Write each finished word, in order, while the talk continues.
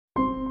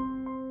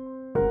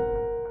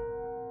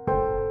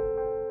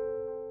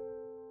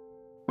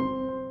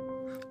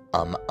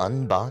I'm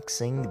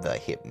unboxing the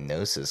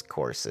Hypnosis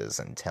courses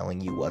and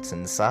telling you what's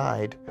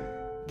inside.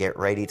 Get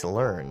ready to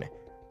learn.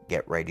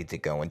 Get ready to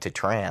go into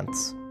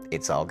trance.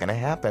 It's all gonna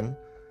happen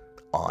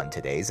on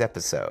today's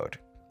episode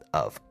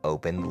of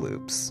Open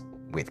Loops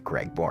with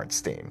Greg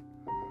Bornstein.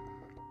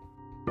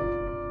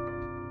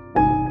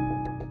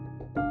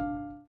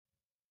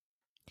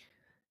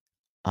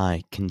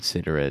 I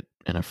consider it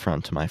an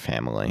affront to my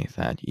family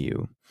that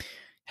you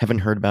haven't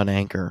heard about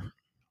Anchor.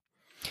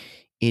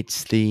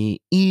 It's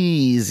the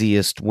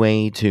easiest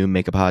way to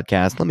make a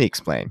podcast. Let me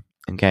explain.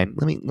 Okay,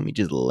 let me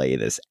just lay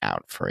this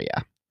out for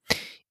you.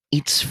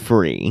 It's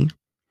free.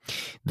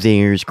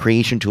 There's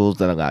creation tools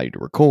that allow you to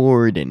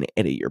record and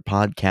edit your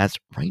podcast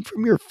right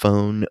from your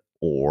phone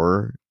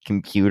or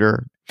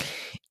computer.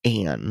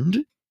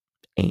 And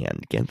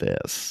get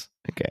this,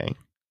 okay?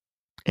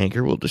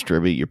 Anchor will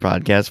distribute your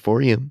podcast for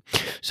you,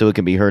 so it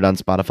can be heard on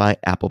Spotify,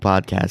 Apple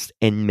Podcasts,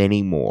 and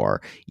many more.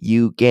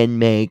 You can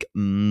make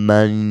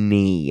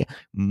money,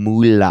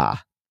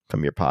 moolah,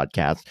 from your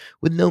podcast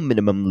with no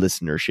minimum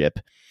listenership.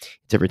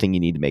 It's everything you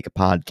need to make a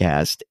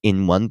podcast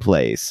in one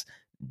place.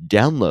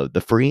 Download the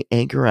free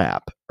Anchor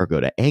app or go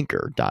to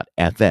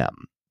anchor.fm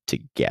to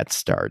get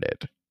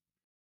started.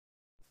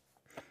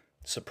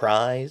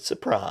 Surprise,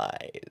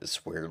 surprise,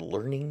 we're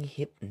learning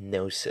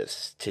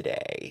hypnosis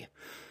today.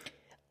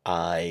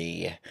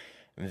 I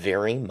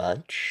very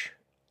much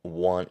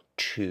want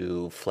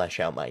to flesh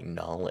out my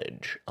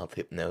knowledge of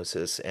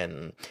hypnosis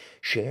and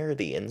share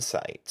the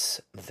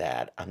insights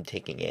that I'm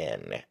taking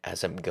in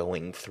as I'm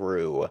going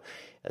through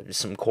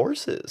some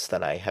courses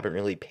that I haven't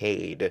really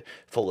paid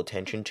full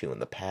attention to in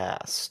the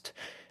past.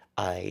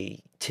 I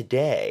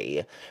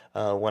today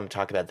want to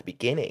talk about the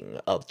beginning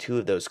of two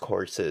of those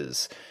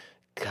courses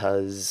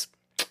because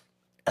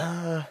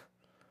I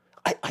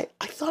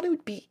thought it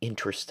would be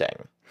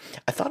interesting.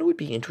 I thought it would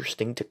be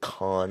interesting to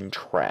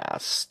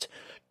contrast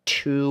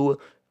two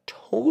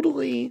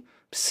totally,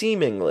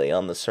 seemingly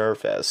on the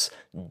surface,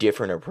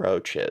 different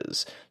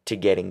approaches to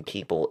getting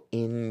people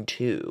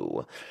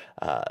into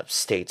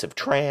states of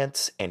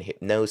trance and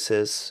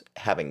hypnosis,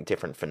 having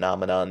different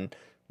phenomenon,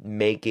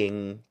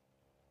 making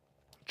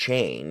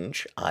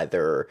change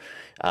either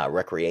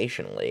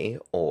recreationally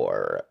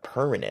or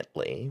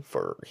permanently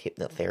for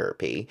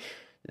hypnotherapy.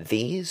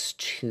 These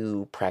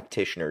two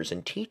practitioners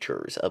and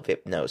teachers of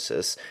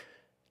hypnosis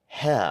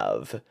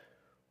have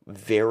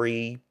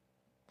very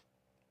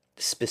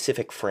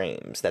specific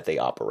frames that they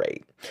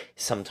operate.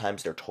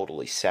 Sometimes they're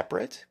totally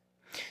separate,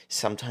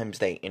 sometimes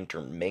they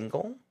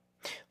intermingle,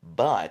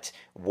 but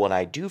what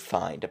I do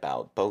find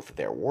about both of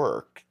their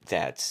work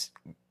that's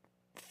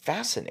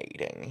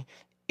fascinating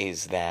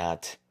is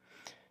that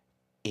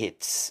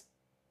it's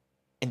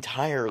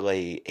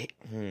entirely,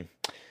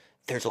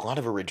 there's a lot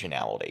of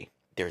originality.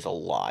 There's a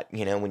lot.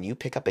 You know, when you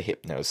pick up a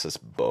hypnosis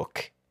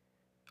book,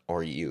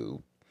 or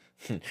you,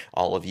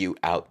 all of you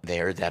out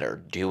there that are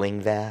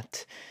doing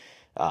that,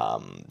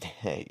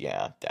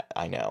 yeah,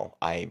 I know.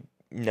 I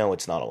know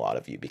it's not a lot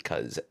of you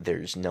because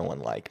there's no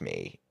one like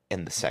me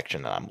in the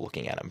section that I'm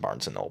looking at in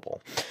Barnes &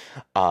 Noble.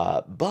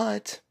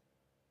 But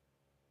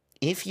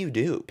if you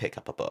do pick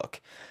up a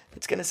book,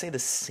 it's going to say the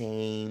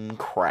same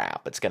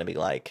crap. It's going to be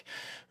like,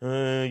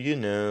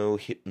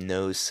 hypnosis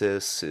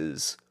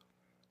is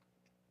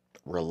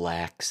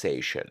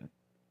relaxation.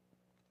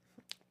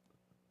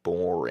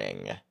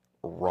 Boring.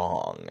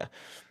 Wrong.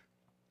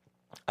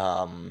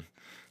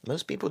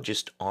 Most people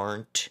just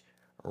aren't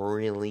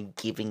really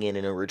giving it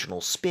an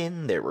original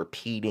spin. They're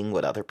repeating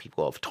what other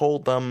people have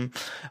told them.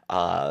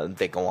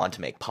 They go on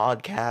to make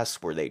podcasts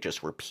where they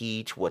just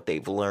repeat what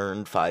they've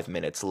learned 5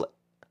 minutes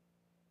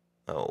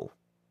Oh,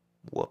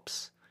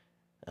 whoops.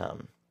 So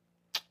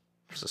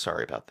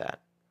sorry about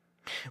that.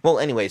 Well,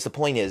 anyways, the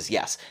point is,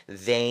 yes,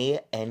 they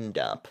end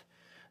up,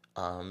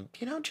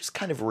 just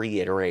kind of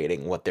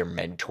reiterating what their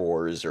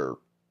mentors or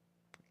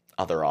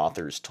other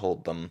authors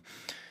told them.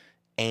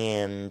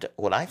 And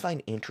what I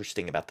find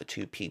interesting about the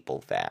two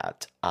people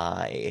that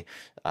I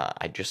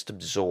just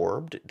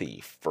absorbed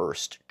the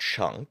first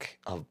chunk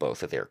of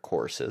both of their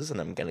courses, and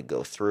I'm going to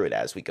go through it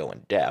as we go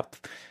in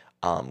depth.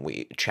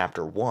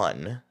 Chapter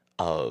 1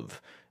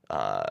 of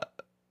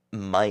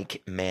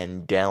Mike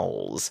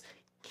Mandel's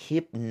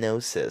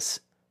Hypnosis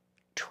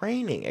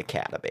Training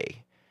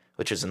Academy,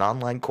 which is an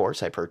online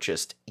course I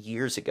purchased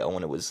years ago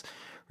when it was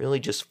really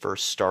just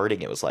first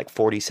starting. It was like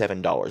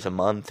 $47 a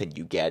month, and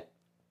you get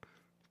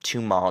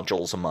 2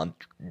 modules a month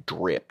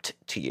dripped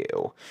to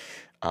you.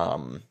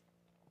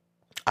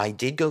 I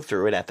did go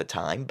through it at the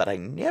time, but I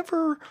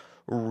never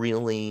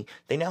really.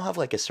 They now have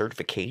like a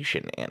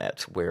certification in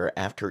it where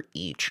after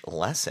each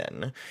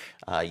lesson,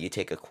 you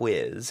take a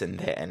quiz, and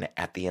then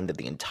at the end of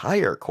the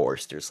entire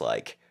course, there's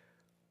like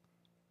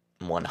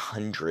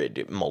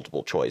 100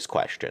 multiple choice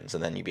questions,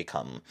 and then you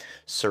become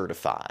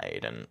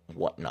certified and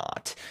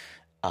whatnot,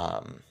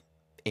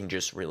 in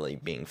just really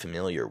being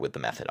familiar with the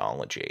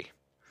methodology.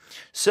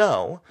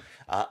 So,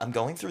 I'm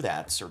going through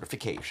that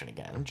certification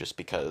again, just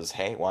because,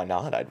 hey, why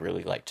not? I'd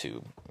really like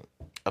to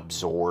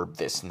absorb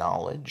this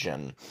knowledge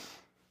and,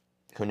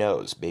 who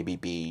knows, maybe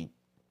be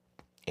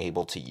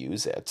able to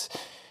use it.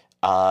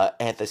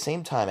 At the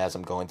same time as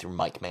I'm going through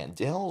Mike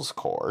Mandel's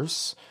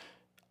course,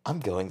 I'm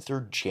going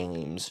through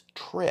James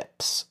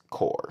Tripp's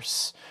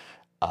course.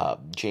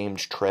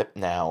 James Tripp,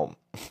 now,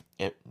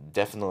 it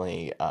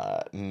definitely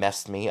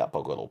messed me up a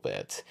little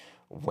bit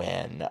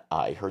when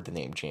I heard the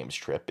name James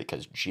Tripp,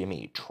 because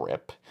Jimmy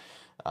Tripp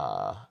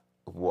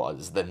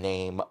was the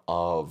name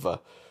of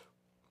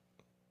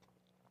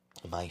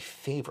my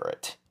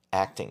favorite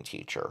acting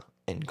teacher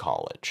in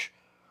college.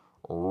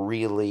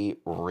 Really,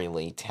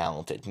 really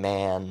talented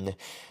man.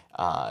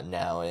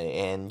 Now,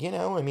 and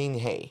I mean,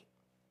 hey,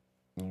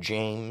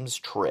 James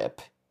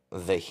Tripp,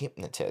 the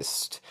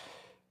hypnotist,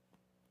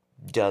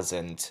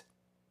 doesn't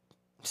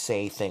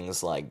say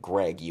things like,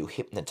 Greg, you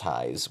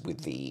hypnotize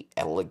with the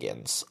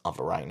elegance of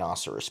a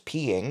rhinoceros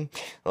peeing,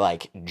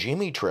 like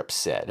Jimmy Tripp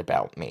said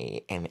about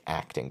me in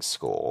acting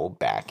school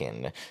back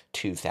in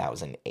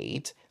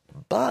 2008.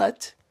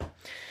 But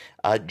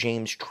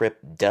James Tripp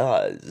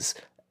does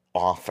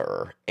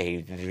offer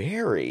a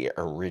very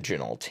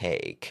original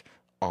take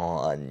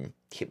on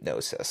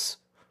hypnosis.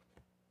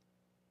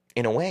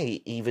 In a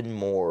way, even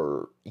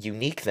more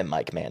unique than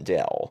Mike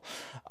Mandel.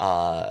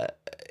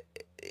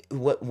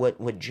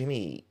 What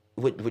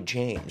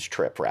James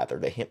Tripp, rather,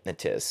 the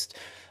hypnotist,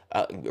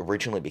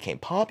 originally became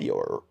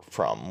popular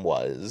from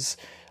was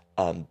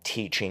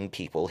teaching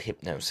people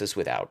hypnosis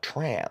without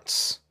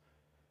trance.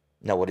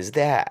 Now, what is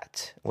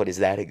that? What is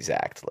that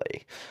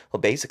exactly? Well,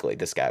 basically,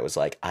 this guy was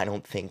like, I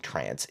don't think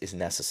trance is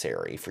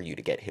necessary for you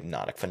to get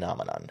hypnotic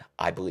phenomenon.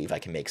 I believe I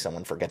can make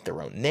someone forget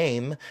their own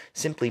name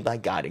simply by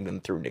guiding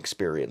them through an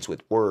experience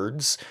with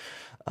words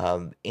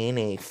in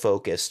a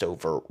focused,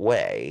 overt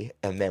way.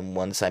 And then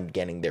once I'm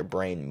getting their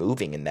brain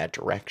moving in that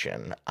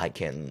direction, I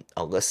can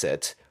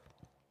elicit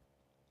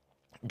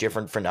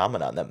different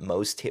phenomenon that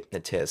most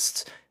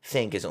hypnotists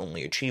think is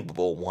only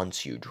achievable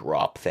once you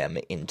drop them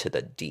into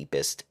the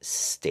deepest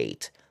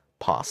state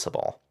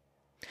possible.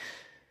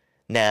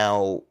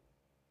 Now,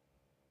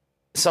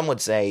 some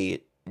would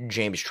say,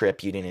 James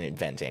Tripp, you didn't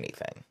invent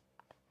anything.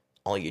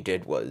 All you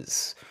did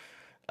was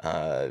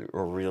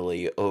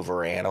really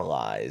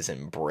overanalyze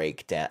and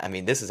break down. I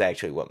mean, this is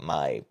actually what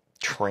my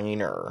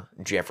trainer,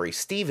 Jeffrey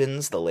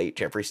Stevens, the late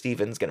Jeffrey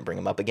Stevens, going to bring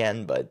him up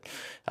again, but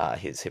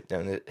his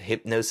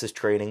hypnosis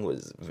training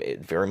was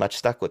very much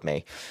stuck with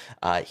me.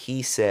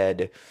 He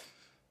said,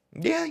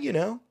 yeah,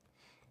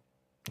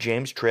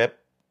 James Tripp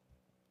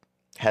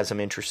has some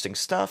interesting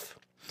stuff.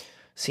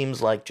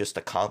 Seems like just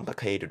a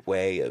complicated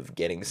way of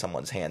getting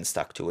someone's hand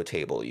stuck to a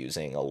table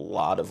using a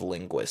lot of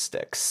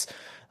linguistics.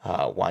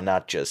 Why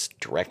not just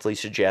directly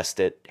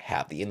suggest it,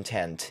 have the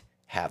intent,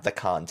 have the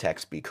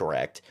context be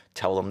correct,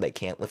 tell them they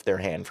can't lift their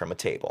hand from a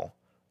table,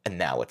 and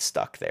now it's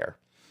stuck there.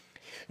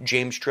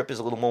 James Tripp is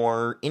a little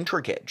more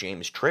intricate.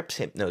 James Tripp's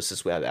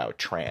hypnosis without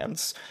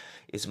trance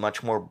is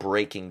much more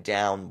breaking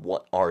down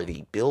what are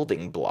the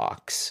building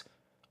blocks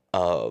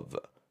of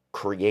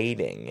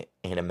creating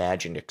an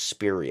imagined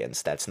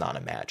experience that's not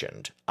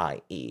imagined,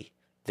 i.e.,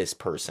 this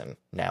person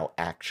now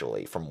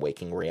actually, from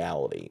waking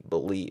reality,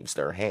 believes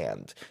their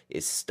hand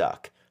is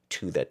stuck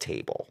to the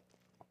table.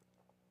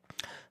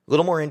 A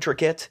little more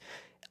intricate.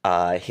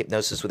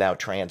 Hypnosis without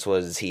trance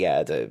was, he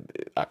had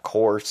a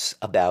course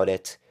about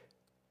it.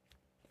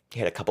 He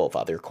had a couple of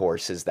other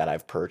courses that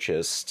I've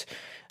purchased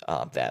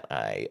that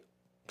I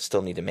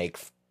still need to make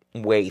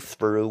way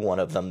through. One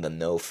of them, the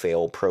No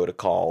Fail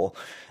Protocol,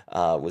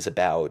 was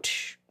about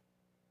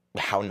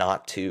how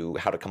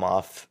to come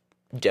off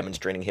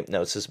demonstrating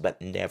hypnosis but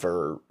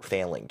never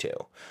failing to.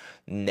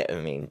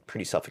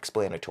 Pretty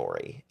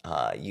self-explanatory,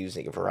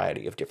 using a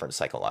variety of different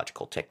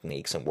psychological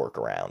techniques and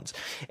workarounds.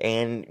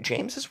 And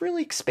James has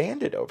really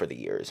expanded over the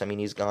years. I mean,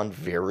 he's gone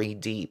very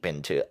deep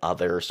into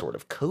other sort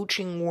of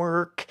coaching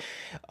work,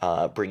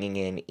 bringing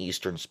in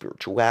Eastern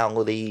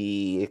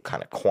spirituality,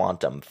 kind of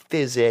quantum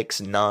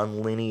physics,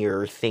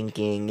 nonlinear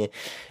thinking,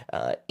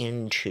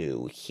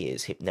 into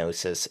his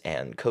hypnosis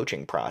and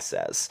coaching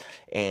process.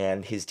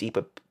 And his deep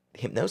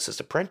hypnosis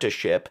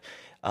apprenticeship,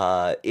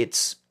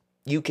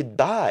 you could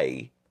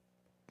buy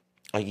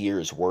a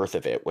year's worth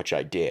of it, which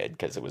I did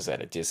because it was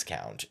at a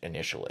discount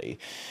initially.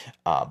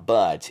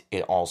 But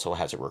it also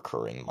has a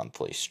recurring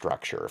monthly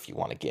structure if you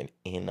want to get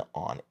in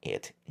on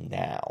it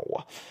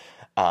now.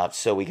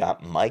 So we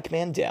got Mike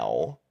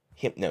Mandel,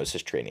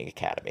 Hypnosis Training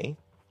Academy,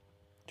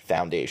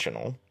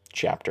 Foundational,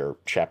 Chapter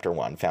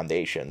 1,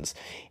 Foundations.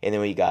 And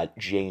then we got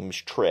James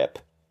Tripp,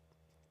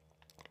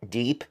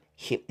 Deep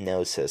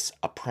Hypnosis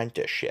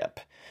Apprenticeship.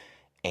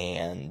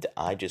 And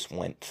I just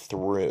went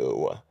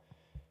through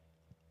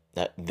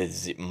the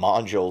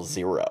module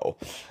 0,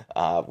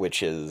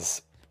 which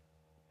is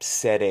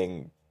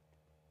setting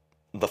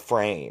the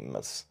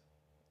frames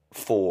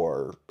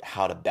for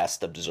how to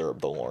best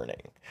observe the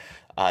learning.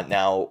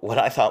 Now, what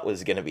I thought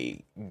was going to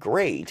be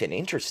great and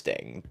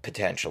interesting,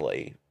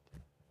 potentially,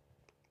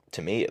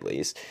 to me at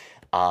least,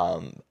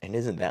 and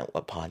isn't that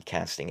what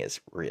podcasting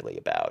is really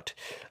about?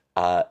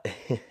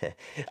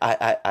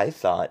 I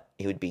thought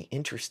it would be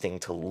interesting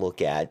to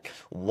look at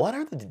what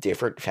are the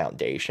different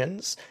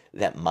foundations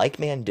that Mike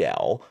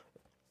Mandel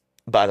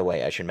By the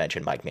way, I should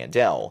mention Mike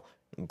Mandel,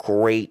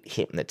 great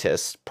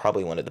hypnotist,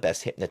 probably one of the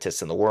best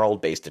hypnotists in the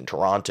world, based in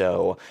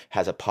Toronto,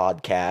 has a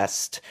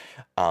podcast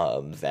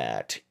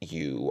that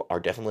you are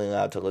definitely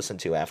allowed to listen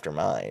to after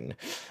mine.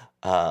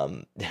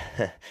 Um,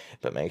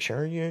 but make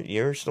sure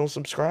you're still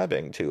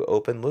subscribing to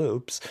Open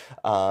Loops.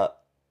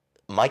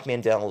 Mike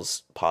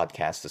Mandel's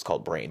podcast is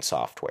called Brain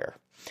Software.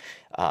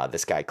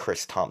 This guy,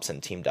 Chris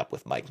Thompson, teamed up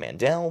with Mike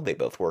Mandel. They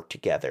both work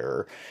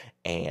together,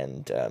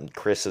 and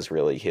Chris is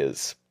really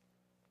his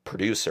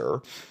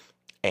producer,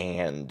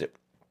 and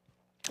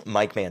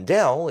Mike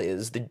Mandel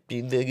is the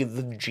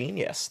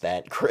genius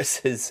that Chris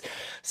has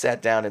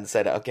sat down and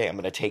said, okay, I'm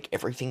going to take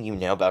everything you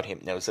know about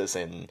hypnosis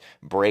and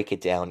break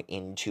it down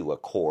into a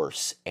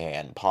course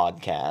and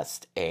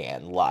podcast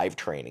and live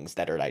trainings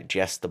that are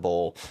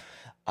digestible,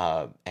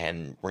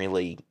 and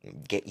really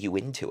get you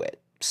into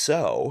it.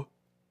 So,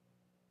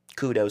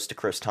 kudos to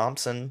Chris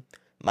Thompson.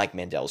 Mike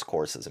Mandel's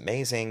course is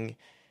amazing.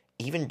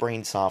 Even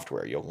Brain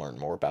Software, you'll learn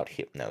more about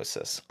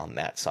hypnosis on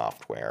that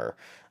software,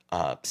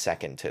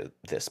 second to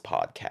this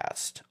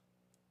podcast,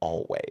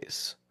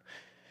 always.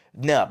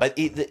 No, but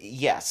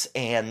yes,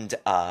 and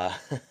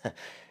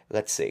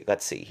let's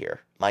see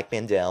here. Mike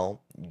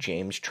Mandel,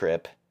 James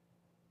Tripp,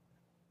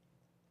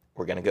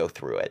 we're going to go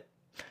through it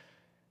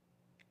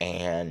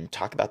and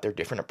talk about their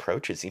different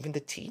approaches, even to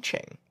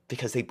teaching,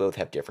 because they both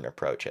have different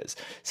approaches.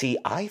 See,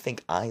 I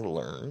think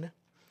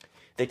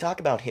they talk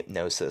about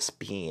hypnosis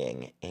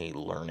being a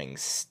learning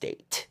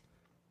state.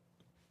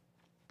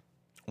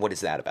 What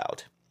is that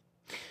about?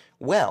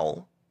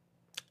 Well,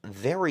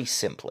 very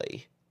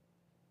simply,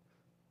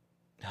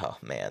 oh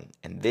man,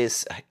 and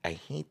this, I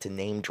hate to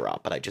name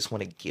drop, but I just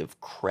want to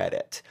give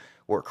credit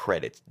where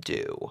credit's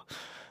due.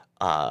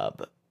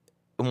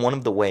 One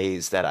of the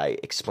ways that I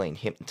explain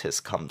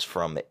hypnotist comes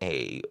from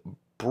another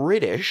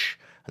British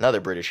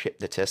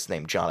hypnotist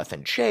named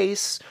Jonathan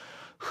Chase,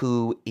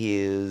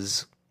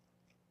 who's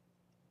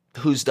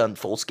done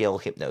full-scale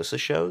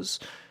hypnosis shows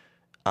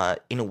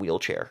in a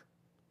wheelchair.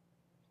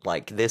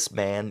 Like, this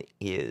man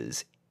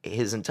is,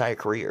 his entire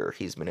career,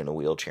 he's been in a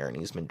wheelchair, and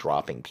he's been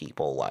dropping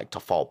people, like, to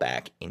fall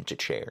back into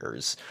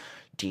chairs,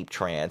 deep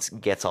trance,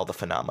 gets all the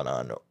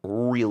phenomenon.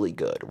 Really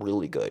good,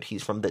 really good.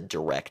 He's from the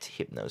direct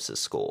hypnosis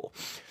school.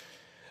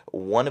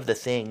 One of the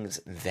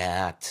things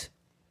that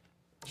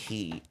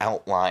he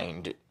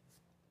outlined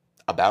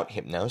about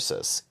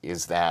hypnosis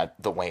is that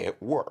the way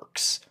it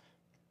works,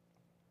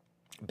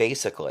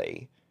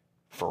 basically,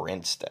 for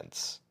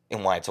instance,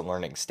 and why it's a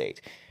learning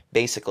state,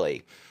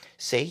 basically,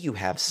 say you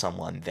have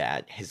someone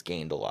that has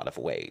gained a lot of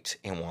weight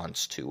and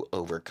wants to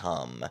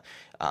overcome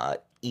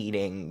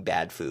eating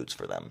bad foods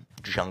for them,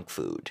 junk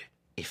food,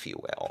 if you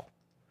will.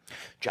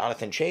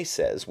 Jonathan Chase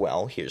says,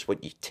 well, here's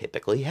what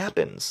typically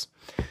happens.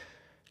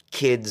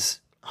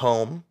 Kids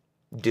home,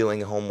 doing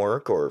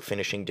homework or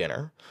finishing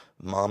dinner,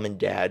 mom and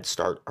dad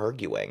start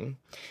arguing.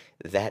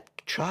 That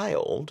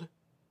child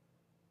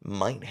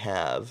might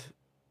have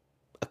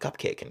a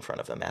cupcake in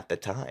front of them at the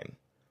time.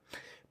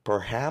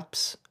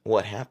 Perhaps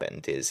what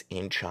happened is,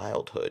 in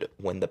childhood,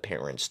 when the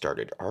parents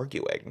started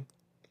arguing,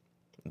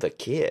 the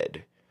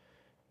kid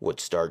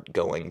would start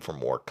going for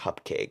more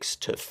cupcakes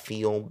to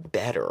feel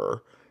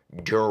better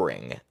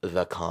during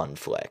the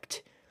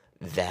conflict.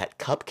 That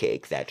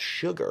cupcake, that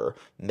sugar,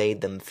 made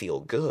them feel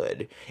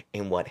good.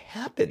 And what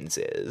happens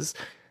is,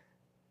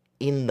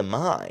 in the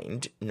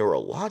mind,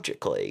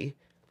 neurologically,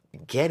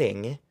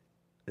 getting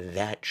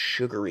that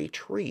sugary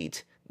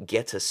treat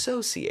gets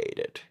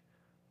associated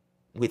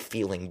with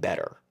feeling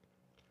better.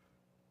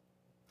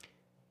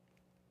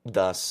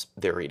 Thus,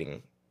 they're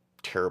eating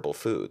terrible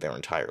food their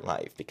entire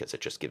life because it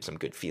just gives them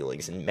good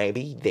feelings, and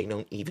maybe they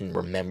don't even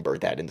remember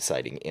that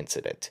inciting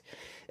incident.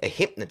 A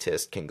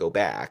hypnotist can go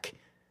back,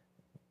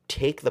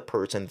 take the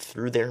person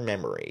through their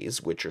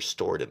memories, which are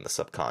stored in the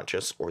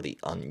subconscious or the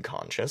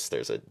unconscious.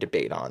 There's a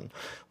debate on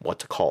what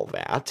to call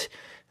that.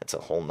 That's a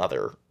whole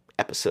nother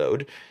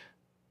episode.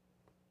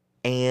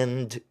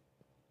 And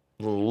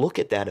look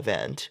at that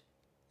event,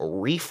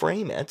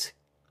 reframe it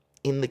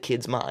in the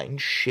kid's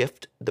mind,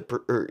 shift the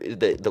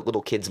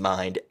little kid's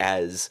mind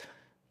as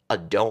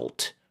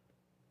adult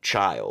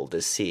child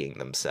is seeing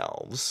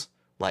themselves.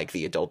 Like,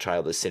 the adult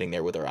child is sitting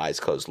there with their eyes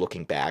closed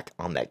looking back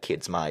on that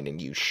kid's mind, and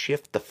you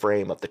shift the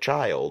frame of the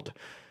child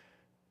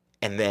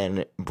and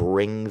then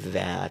bring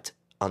that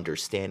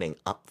understanding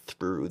up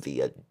through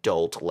the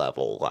adult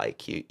level.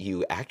 Like,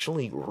 you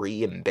actually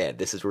re-embed.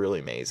 This is really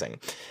amazing.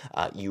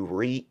 You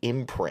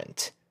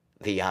re-imprint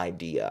the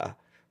idea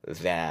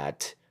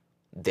that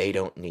they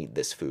don't need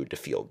this food to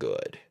feel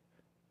good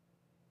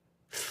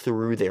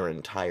through their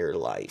entire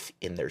life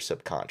in their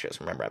subconscious.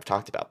 Remember, I've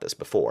talked about this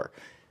before.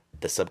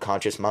 The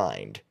subconscious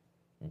mind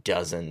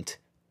doesn't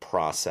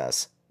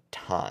process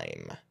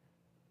time,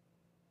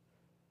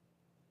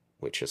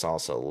 which is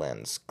also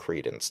lends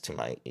credence to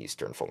my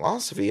Eastern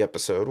philosophy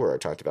episode where I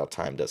talked about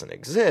time doesn't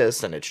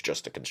exist and it's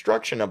just a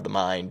construction of the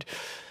mind.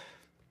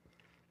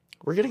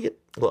 We're going to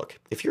look,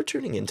 if you're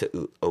tuning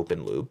into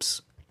Open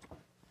Loops,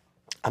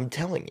 I'm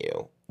telling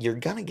you, you're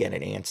going to get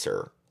an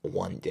answer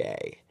one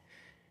day.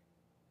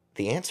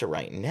 The answer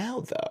right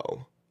now,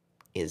 though,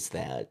 is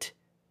that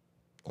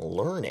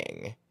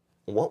learning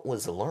what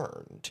was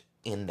learned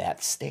in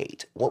that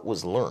state, what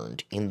was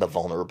learned in the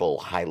vulnerable,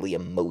 highly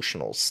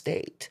emotional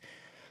state,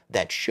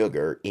 that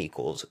sugar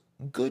equals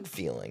good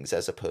feelings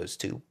as opposed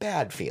to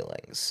bad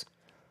feelings.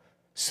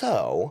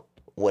 So,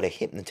 what a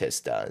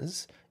hypnotist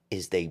does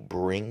is they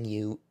bring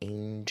you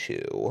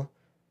into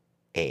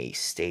a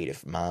state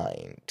of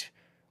mind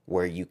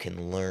where you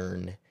can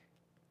learn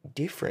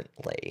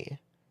differently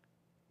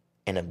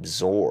and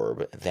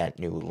absorb that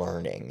new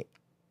learning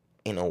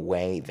in a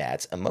way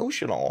that's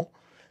emotional,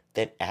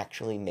 that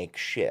actually makes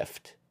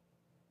shifts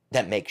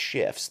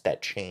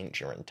that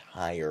change your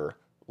entire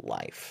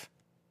life.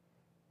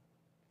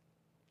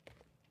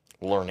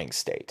 Learning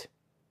state.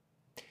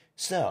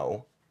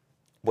 So,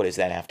 what does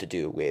that have to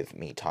do with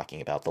me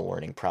talking about the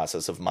learning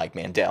process of Mike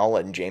Mandel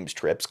and James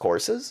Tripp's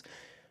courses?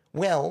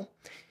 Well,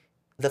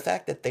 the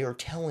fact that they are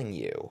telling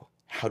you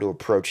how to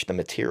approach the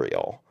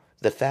material,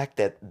 the fact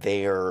that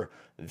they're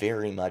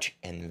very much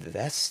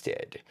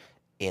invested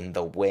in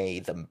the way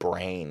the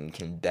brain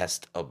can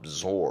best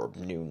absorb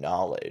new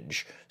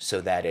knowledge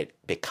so that it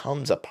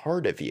becomes a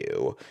part of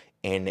you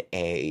in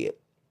a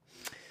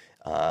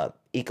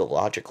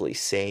ecologically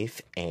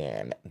safe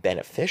and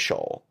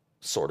beneficial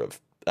sort of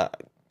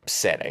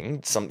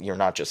setting. You're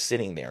not just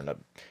sitting there and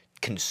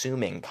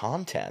consuming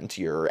content,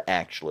 you're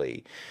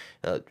actually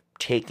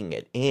taking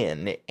it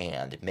in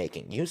and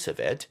making use of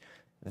it.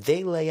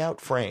 They lay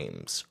out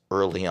frames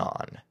early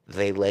on.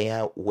 They lay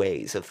out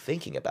ways of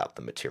thinking about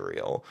the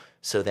material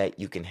so that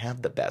you can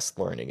have the best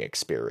learning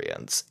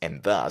experience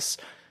and thus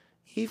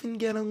even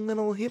get a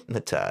little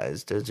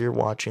hypnotized as you're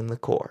watching the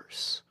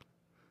course.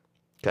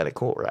 Kind of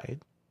cool, right?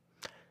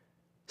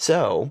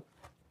 So,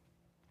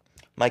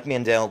 Mike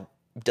Mandel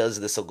does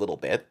this a little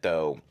bit,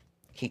 though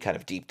he kind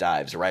of deep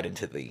dives right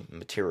into the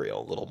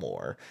material a little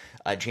more.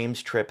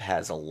 James Tripp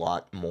has a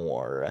lot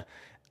more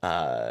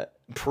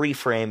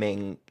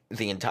pre-framing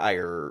the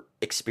entire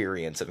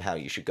experience of how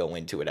you should go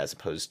into it as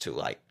opposed to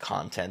like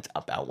content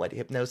about what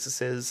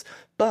hypnosis is,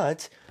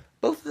 but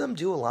both of them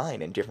do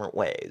align in different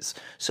ways.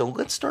 So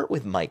let's start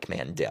with Mike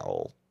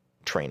Mandel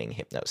Training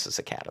Hypnosis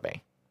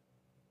Academy.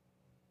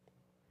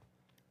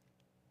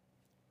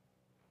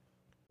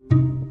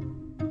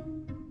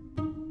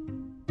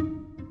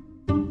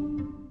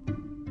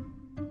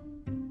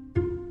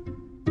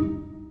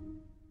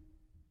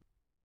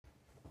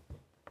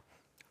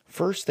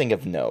 First thing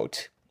of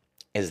note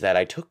is that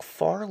I took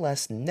far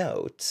less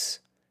notes,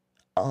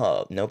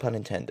 no pun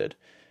intended,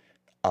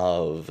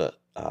 of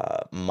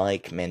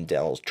Mike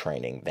Mandel's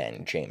training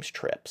than James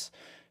Tripp's.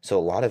 So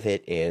a lot of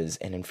it is,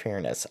 and in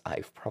fairness,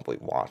 I've probably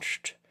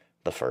watched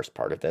the first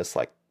part of this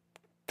like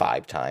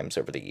 5 times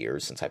over the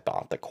years since I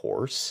bought the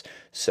course.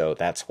 So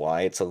that's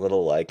why it's a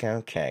little like,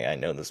 okay, I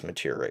know this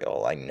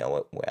material, I know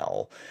it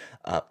well.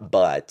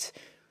 But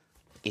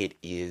it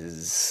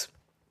is,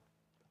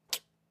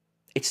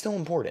 it's still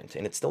important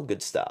and it's still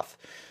good stuff.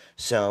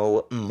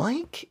 So,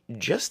 Mike,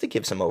 just to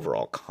give some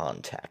overall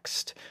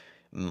context,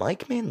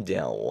 Mike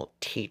Mandel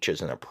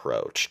teaches an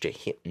approach to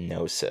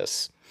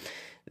hypnosis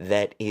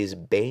that is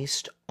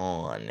based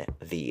on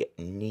the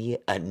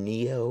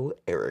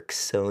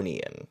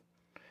neo-Ericksonian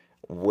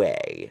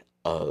way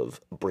of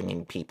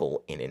bringing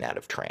people in and out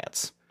of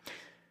trance.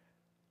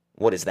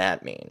 What does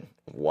that mean?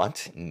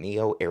 What?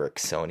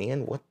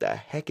 Neo-Ericksonian? What the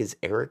heck is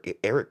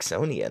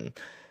Ericksonian?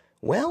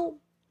 Well,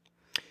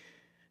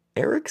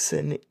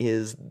 Erickson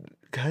is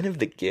kind of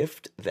the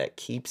gift that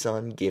keeps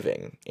on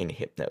giving in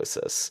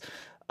hypnosis,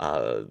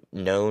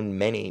 known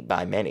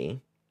by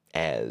many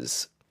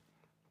as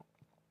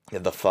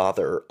the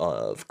father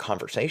of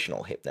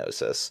conversational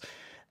hypnosis.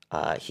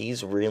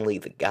 He's really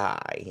the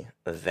guy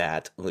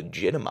that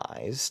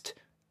legitimized,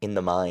 in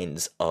the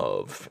minds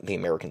of the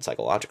American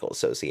Psychological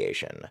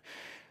Association,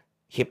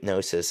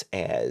 hypnosis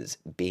as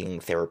being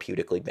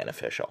therapeutically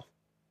beneficial.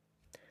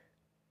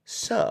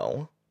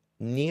 So,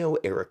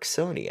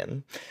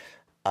 Neo-Ericksonian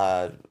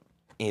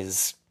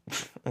is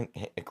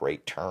a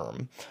great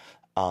term.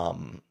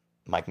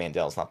 Mike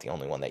Mandel's not the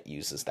only one that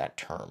uses that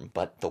term,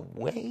 but the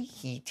way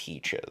he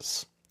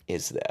teaches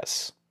is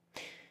this.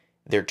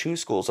 There are 2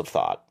 schools of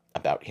thought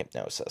about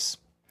hypnosis.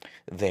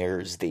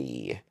 There's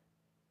there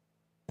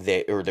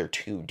are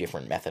 2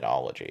 different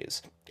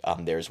methodologies.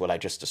 There's what I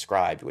just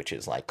described, which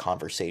is like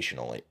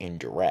conversational and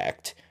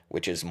indirect,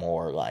 which is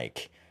more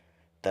like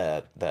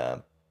the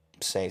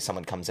say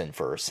someone comes in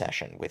for a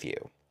session with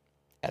you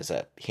as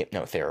a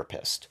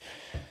hypnotherapist.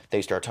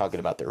 They start talking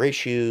about their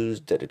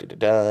issues,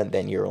 and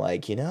then you're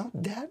like,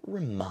 that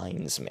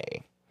reminds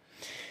me.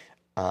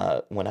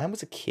 When I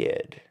was a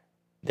kid,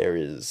 there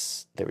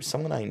was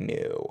someone I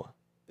knew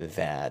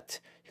that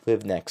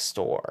lived next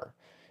door,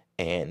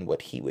 and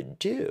what he would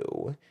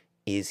do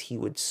is he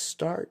would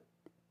start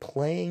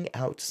playing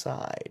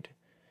outside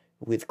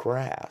with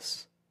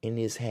grass in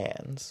his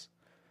hands,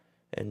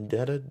 and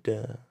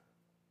da-da-da,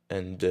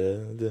 and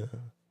da-da,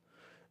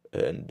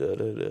 and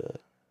da-da-da,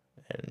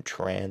 and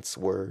trance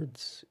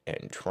words,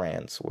 and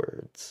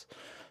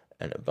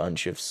a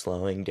bunch of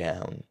slowing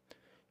down,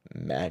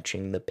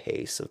 matching the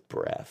pace of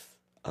breath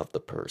of the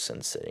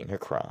person sitting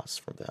across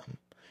from them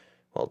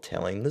while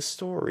telling the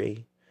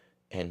story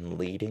and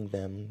leading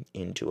them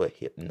into a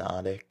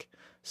hypnotic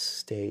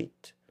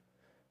state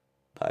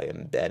by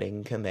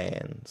embedding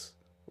commands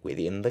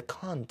within the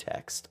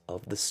context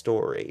of the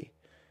story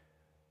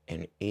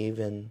and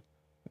even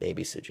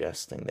maybe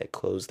suggesting they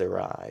close their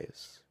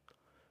eyes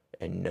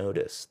and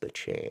notice the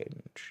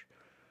change.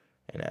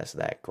 And as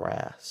that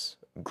grass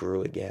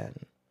grew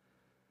again,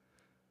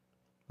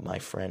 my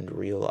friend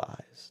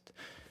realized,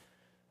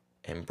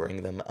 and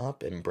bring them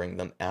up and bring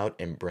them out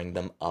and bring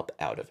them up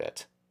out of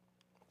it.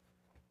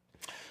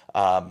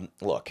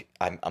 Look,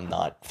 I'm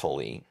not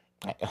fully,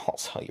 I'll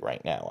tell you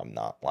right now, I'm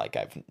not like,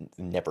 I've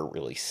never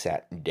really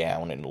sat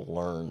down and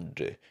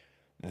learned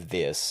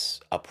this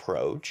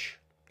approach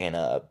in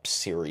a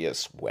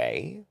serious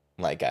way.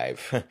 Like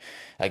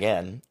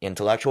again,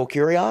 intellectual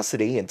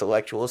curiosity,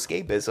 intellectual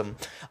escapism,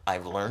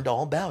 I've learned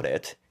all about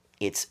it.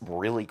 It's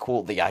really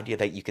cool. The idea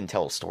that you can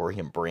tell a story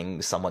and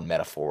bring someone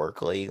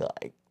metaphorically,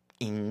 like,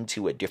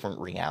 into a different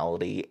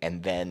reality,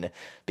 and then,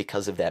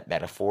 because of that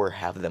metaphor,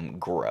 have them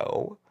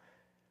grow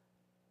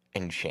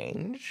and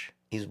change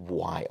is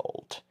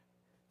wild.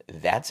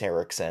 That's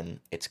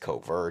Erickson. It's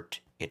covert.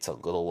 It's a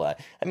little, I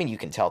mean, you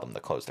can tell them to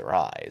close their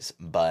eyes,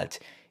 but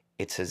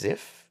it's as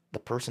if the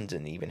person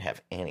didn't even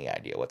have any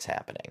idea what's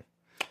happening.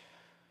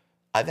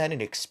 I've had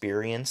an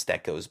experience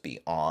that goes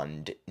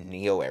beyond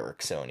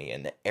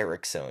Ericksonian,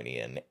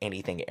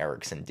 anything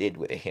Erickson did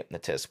with a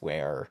hypnotist,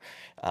 where,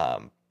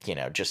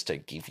 just to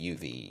give you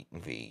the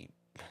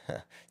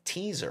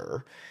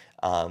teaser,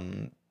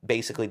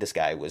 basically this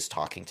guy was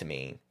talking to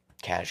me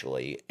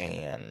casually,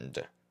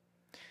 and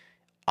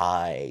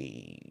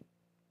I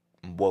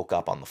woke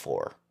up on the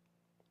floor.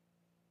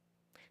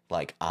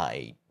 Like,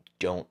 I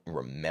don't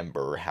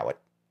remember how it.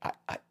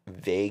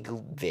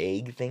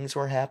 Vague things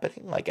were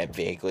happening. Like,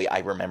 I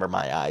remember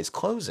my eyes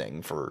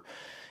closing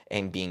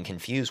and being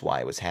confused why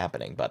it was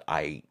happening. But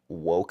I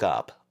woke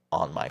up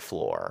on my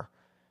floor,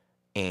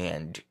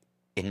 and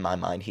in my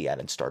mind, he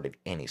hadn't started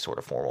any sort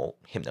of formal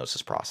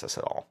hypnosis process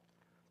at all.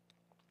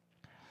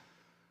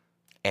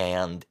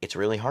 And it's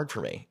really hard for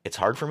me. It's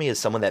hard for me as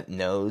someone that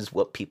knows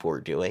what people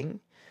are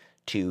doing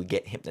to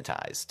get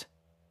hypnotized.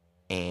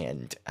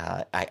 And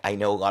I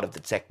know a lot of the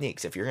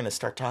techniques. If you're going to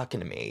start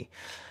talking to me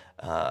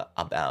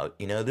about,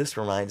 this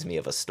reminds me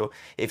of a story.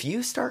 If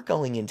you start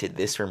going into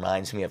this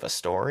reminds me of a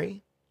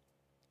story,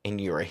 and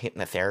you're a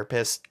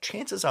hypnotherapist,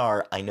 chances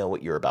are I know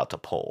what you're about to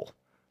pull.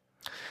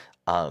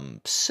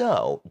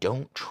 So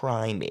don't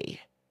try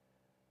me.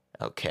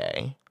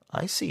 Okay?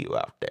 I see you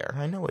out there.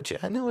 I know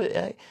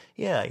it.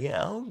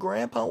 Yeah. Oh,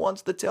 Grandpa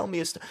wants to tell me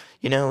a story.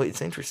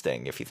 It's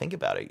interesting. If you think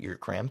about it, your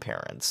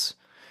grandparents,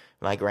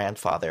 my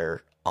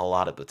grandfather, a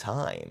lot of the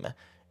time,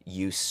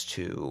 used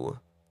to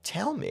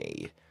tell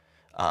me,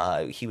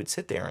 he would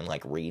sit there and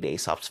like read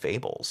Aesop's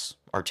fables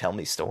or tell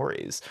me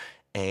stories,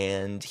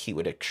 and he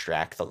would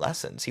extract the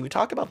lessons. He would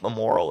talk about the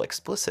moral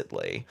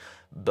explicitly,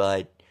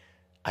 but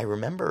I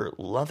remember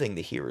loving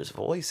to hear his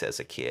voice as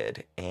a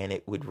kid, and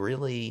it would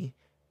really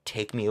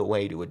take me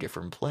away to a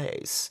different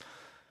place.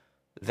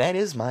 That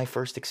is my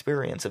first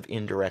experience of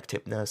indirect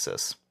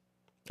hypnosis.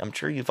 I'm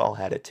sure you've all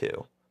had it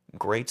too.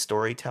 Great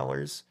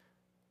storytellers,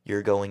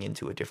 you're going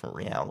into a different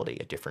reality,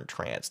 a different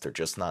trance. They're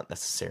just not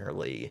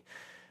necessarily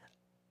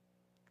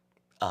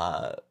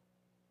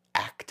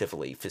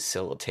actively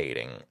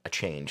facilitating a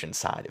change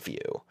inside of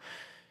you.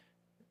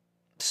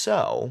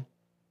 So,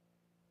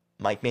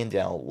 Mike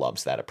Mandel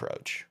loves that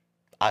approach.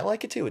 I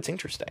like it too. It's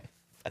interesting.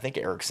 I think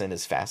Erickson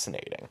is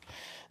fascinating.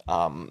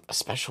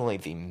 Especially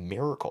the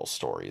miracle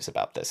stories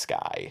about this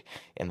guy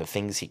and the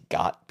things he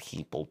got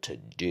people to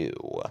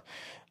do.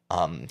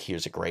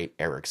 Here's a great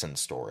Erickson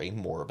story,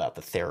 more about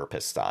the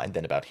therapist side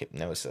than about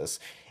hypnosis.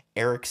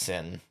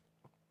 Erickson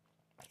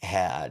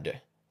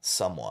had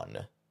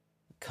someone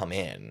come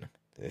in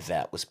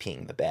that was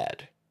peeing the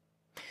bed.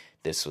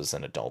 This was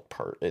an adult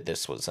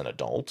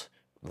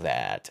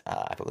that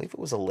I believe it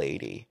was a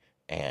lady,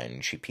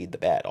 and she peed the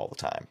bed all the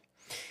time,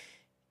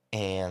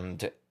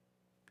 and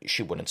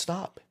she wouldn't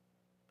stop.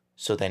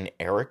 So then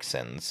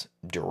Erickson's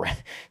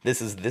direct.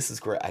 This is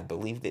great. I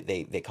believe that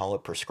they call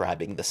it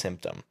prescribing the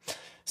symptom.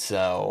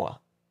 So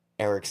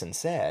Erickson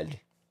said,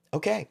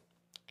 "Okay,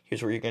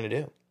 here's what you're gonna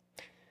do.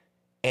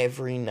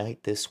 Every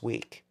night this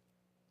week,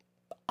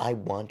 I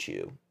want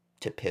you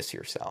to piss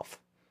yourself.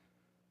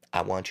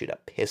 I want you to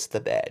piss the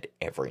bed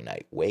every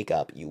night.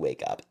 You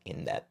wake up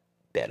in that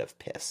bed of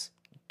piss.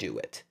 Do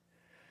it."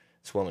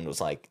 This woman was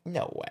like,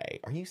 "No way.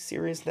 Are you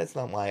serious? That's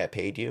not why I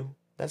paid you.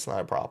 That's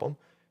not a problem."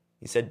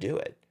 He said, "Do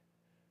it."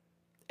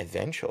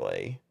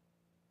 Eventually,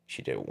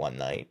 she did it one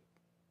night,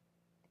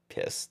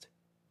 pissed.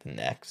 The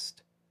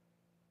next,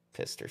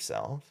 pissed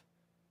herself.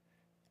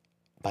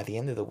 By the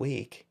end of the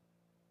week,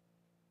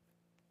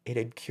 it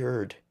had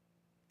cured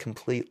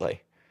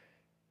completely.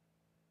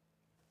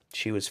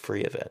 She was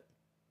free of it.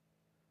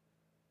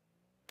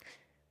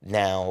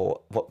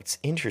 Now, what's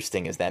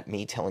interesting is that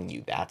me telling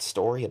you that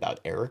story about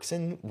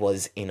Erickson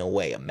was, in a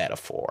way, a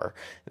metaphor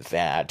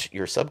that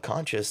your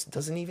subconscious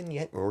doesn't even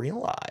yet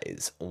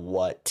realize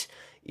what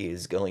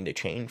is going to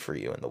change for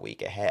you in the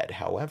week ahead.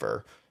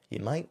 However, you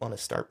might want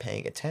to start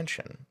paying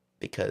attention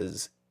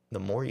because the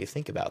more you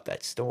think about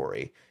that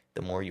story,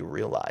 the more you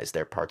realize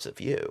there are parts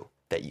of you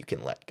that you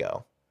can let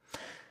go.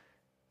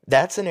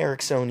 That's an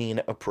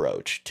Ericksonian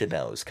approach to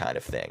those kind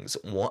of things.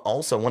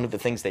 Also, one of the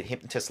things that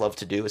hypnotists love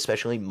to do,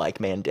 especially Mike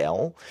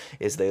Mandel,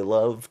 is they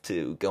love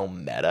to go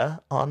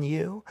meta on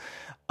you,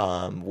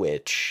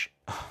 which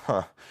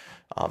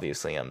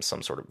obviously I'm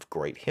some sort of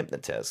great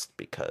hypnotist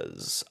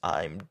because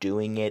I'm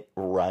doing it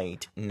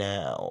right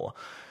now.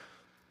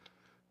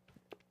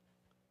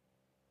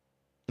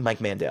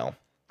 Mike Mandel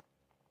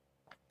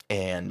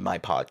and my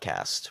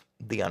podcast,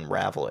 The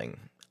Unraveling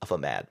of a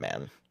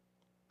Madman.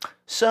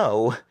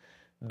 So,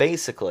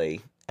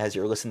 basically, as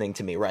you're listening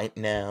to me right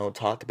now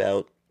talk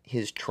about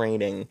his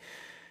training,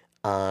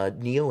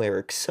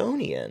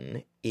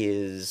 Neo-Ericksonian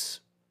is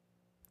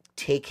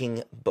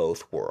taking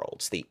both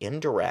worlds, the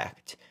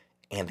indirect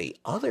and the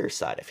other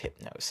side of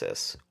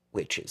hypnosis,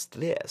 which is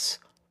this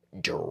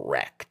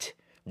direct.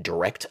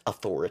 Direct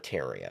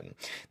authoritarian.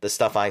 The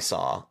stuff I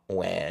saw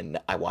when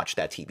I watched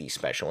that TV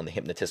special and the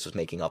hypnotist was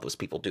making all those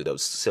people do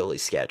those silly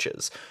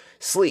sketches.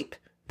 Sleep,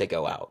 they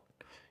go out.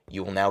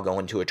 You will now go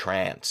into a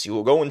trance. You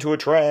will go into a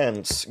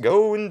trance.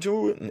 Go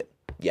into...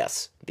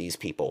 Yes, these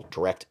people,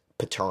 direct,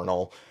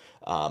 paternal.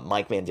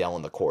 Mike Mandel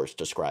in the course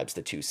describes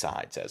the two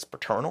sides as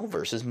paternal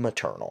versus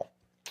maternal.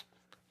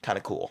 Kind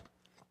of cool.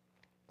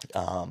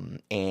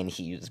 And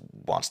he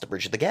wants to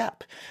bridge the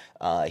gap.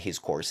 His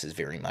course is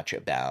very much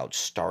about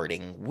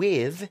starting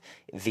with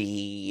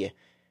the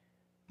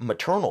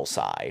maternal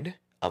side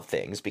of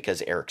things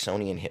because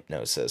Ericksonian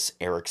hypnosis,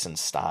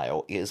 Erickson's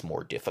style, is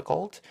more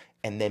difficult,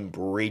 and then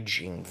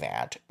bridging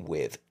that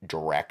with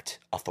direct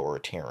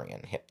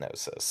authoritarian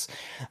hypnosis.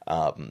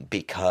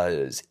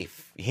 Because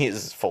if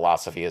his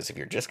philosophy is if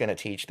you're just going to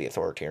teach the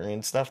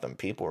authoritarian stuff, then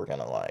people are going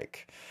to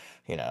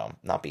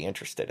not be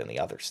interested in the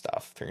other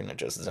stuff. They're going to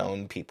just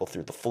zone people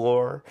through the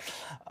floor,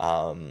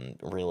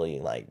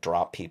 really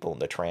drop people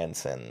into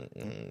trance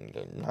and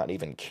not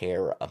even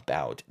care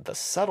about the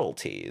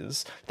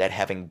subtleties that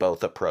having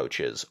both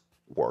approaches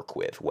work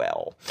with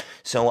well.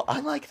 So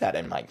I like that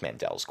in Mike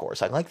Mandel's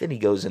course. I like that he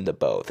goes into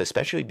both,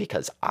 especially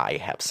because I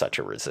have such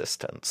a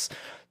resistance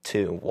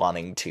to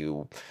wanting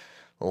to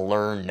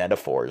learn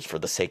metaphors for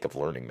the sake of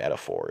learning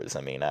metaphors.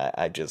 I mean, I'm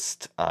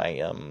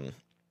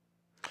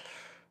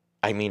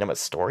a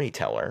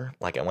storyteller.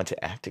 I went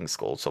to acting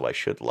school, so I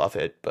should love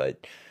it,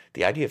 but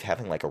the idea of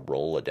having a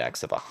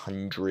Rolodex of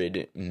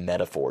 100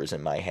 metaphors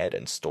in my head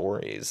and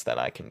stories that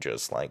I can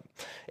just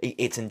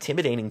it's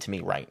intimidating to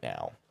me right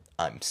now.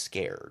 I'm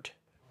scared.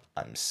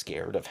 I'm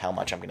scared of how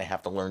much I'm going to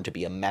have to learn to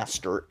be a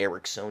master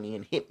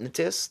Ericksonian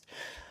hypnotist.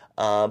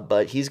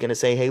 But he's going to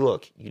say, hey,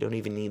 look, you don't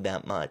even need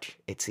that much.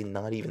 It's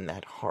not even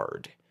that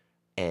hard.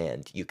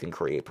 And you can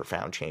create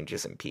profound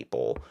changes in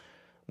people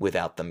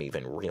without them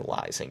even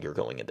realizing you're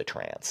going into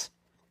trance.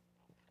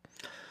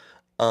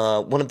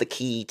 One of the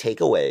key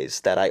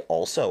takeaways that I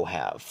also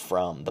have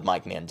from the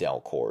Mike Mandel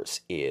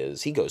course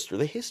is he goes through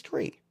the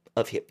history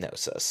of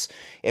hypnosis.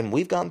 And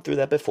we've gone through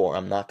that before.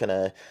 I'm not going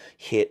to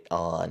hit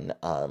on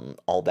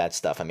all that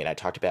stuff. I mean, I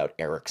talked about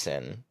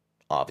Erickson,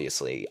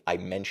 obviously. I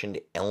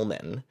mentioned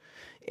Ellman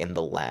in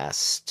the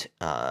last,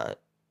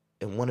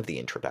 in one of the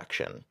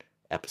introduction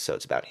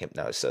episodes about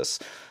hypnosis.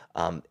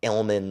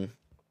 Ellman,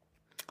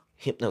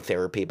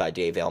 Hypnotherapy by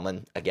Dave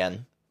Ellman.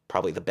 Again,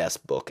 probably the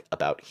best book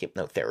about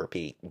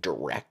hypnotherapy,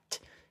 direct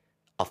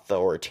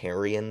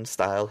authoritarian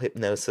style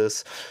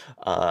hypnosis.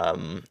 I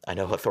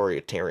know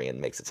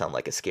authoritarian makes it sound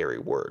like a scary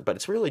word, but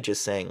it's really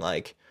just saying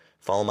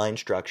follow my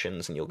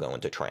instructions and you'll go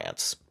into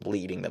trance,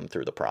 leading them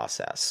through the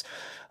process.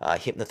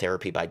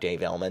 Hypnotherapy by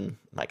Dave Ellman.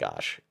 My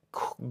gosh,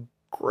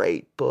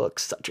 great book,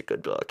 such a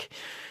good book.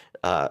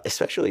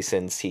 Especially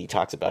since he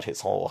talks about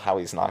his whole how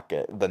he's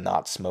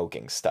not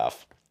smoking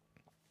stuff.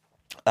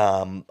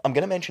 I'm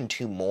going to mention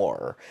two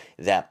more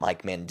that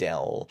Mike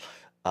Mandel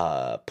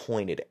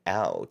pointed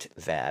out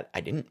that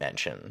I didn't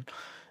mention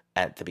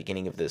at the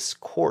beginning of this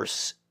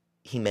course.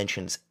 He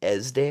mentions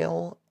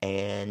Esdale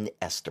and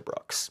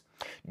Estabrooks.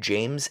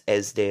 James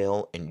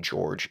Esdale and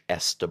George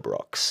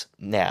Estabrooks.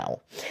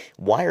 Now,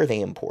 why are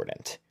they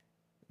important?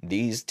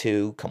 These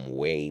two come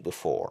way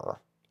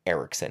before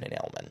Erickson and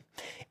Ellman.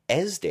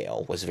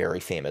 Esdale was very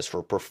famous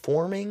for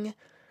performing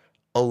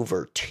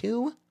over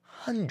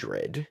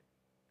 200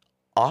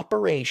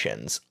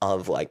 operations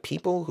of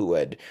people who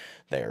had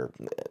their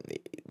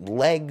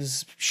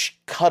legs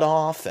cut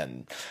off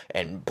and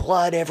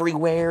blood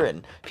everywhere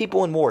and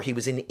people in war. He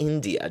was in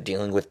India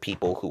dealing with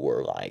people who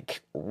were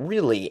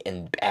really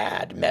in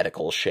bad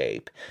medical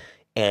shape,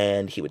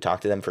 and he would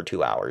talk to them for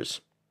 2 hours,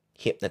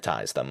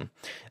 hypnotize them,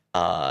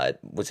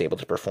 was able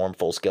to perform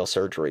full-scale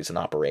surgeries and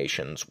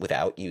operations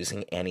without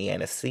using any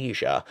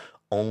anesthesia,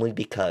 only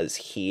because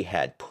he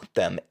had put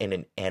them in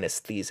an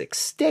anesthetic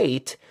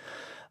state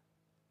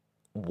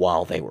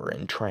while they were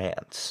in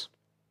trance.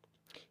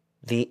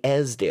 the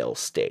Esdale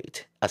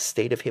state, a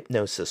state of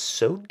hypnosis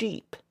so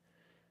deep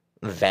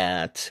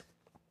that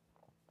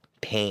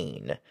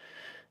pain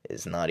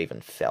is not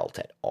even felt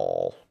at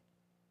all.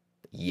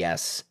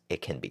 Yes,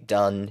 it can be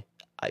done.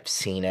 I've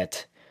seen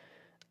it.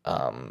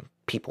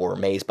 People were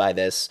amazed by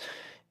this.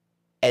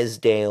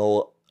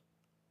 Esdale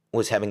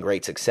was having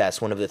great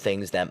success. One of the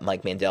things that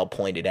Mike Mandel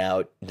pointed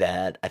out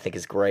that I think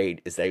is great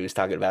is that he was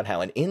talking about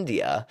how in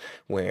India,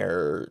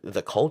 where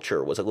the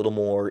culture was a little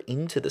more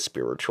into the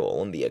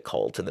spiritual and the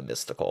occult and the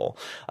mystical,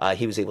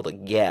 he was able to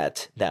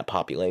get that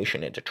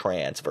population into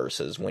trance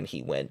versus when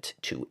he went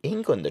to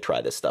England to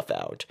try this stuff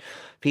out.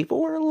 People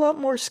were a lot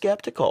more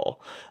skeptical.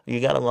 You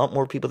got a lot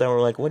more people that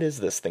were like, what is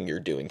this thing you're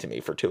doing to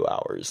me for 2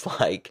 hours?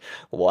 Like,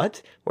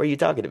 what? Why are you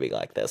talking to me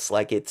like this?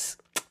 Like, it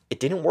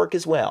didn't work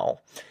as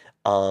well.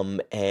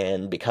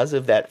 And because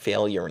of that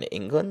failure in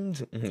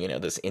England,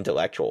 this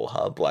intellectual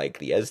hub, like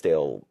the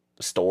Esdale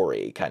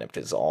story kind of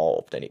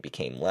dissolved and it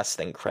became less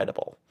than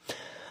credible.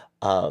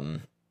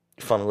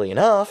 Funnily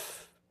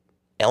enough,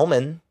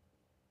 Ellman,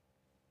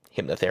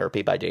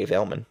 Hypnotherapy by Dave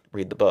Ellman,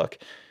 read the book,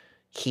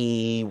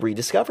 he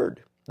rediscovered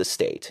the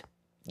state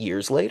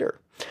years later.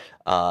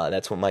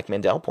 That's what Mike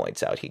Mandel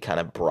points out. He kind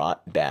of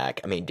brought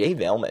back, Dave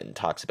Ellman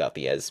talks about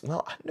I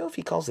don't know if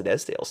he calls it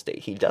Esdale state.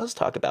 He does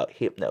talk about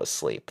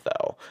hypnosleep,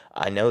 though.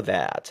 I know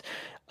that.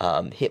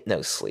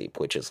 Hypnosleep,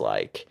 which is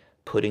like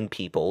putting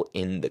people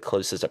in the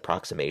closest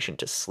approximation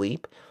to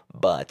sleep,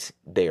 but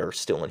they are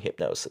still in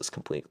hypnosis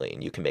completely,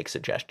 and you can make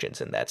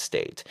suggestions in that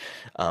state.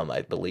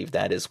 I believe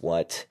that is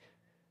what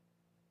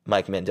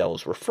Mike Mandel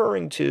is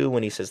referring to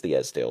when he says the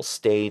Esdale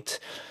state.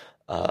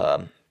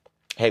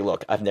 Hey,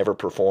 look, I've never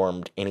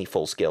performed any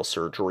full-scale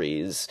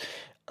surgeries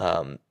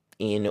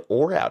in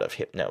or out of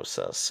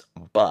hypnosis,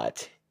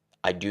 but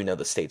I do know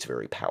the state's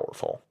very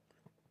powerful.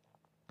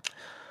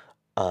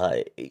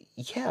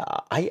 Yeah,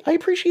 I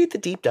appreciate the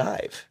deep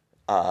dive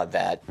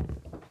that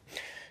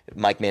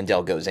Mike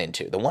Mandel goes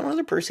into. The one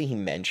other person he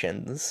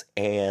mentions,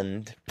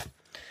 and,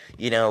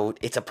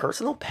 it's a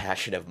personal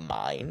passion of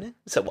mine,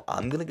 so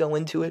I'm going to go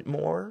into it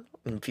more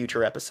in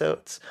future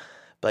episodes,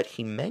 but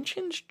he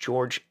mentions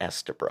George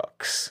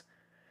Estabrooks.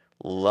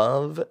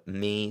 Love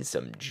me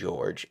some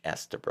George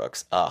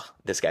Estabrooks.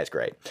 This guy's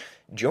great.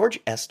 George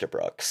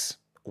Estabrooks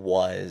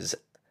was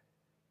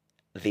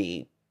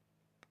I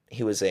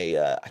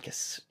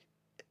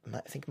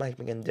think Mike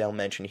Mandel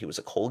mentioned he was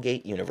a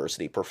Colgate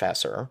University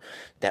professor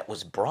that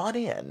was brought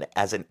in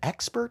as an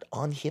expert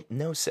on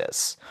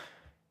hypnosis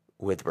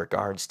with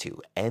regards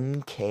to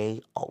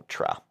MK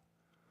Ultra.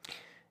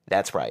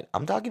 That's right.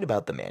 I'm talking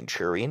about the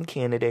Manchurian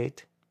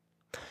Candidate.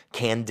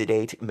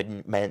 Gotta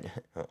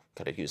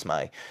use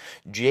my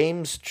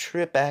James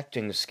Tripp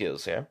acting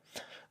skills here.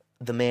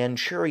 The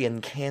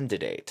Manchurian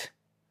Candidate,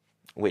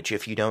 which,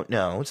 if you don't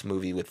know, it's a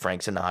movie with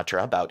Frank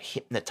Sinatra about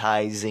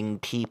hypnotizing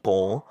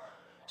people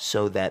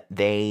so that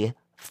they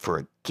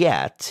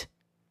forget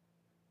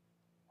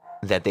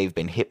that they've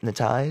been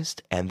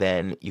hypnotized, and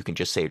then you can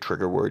just say a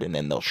trigger word and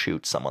then they'll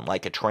shoot someone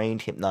like a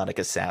trained hypnotic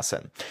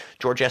assassin.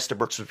 George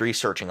Estabrooks was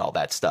researching all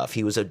that stuff.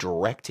 He was a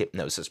direct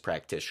hypnosis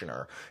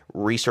practitioner,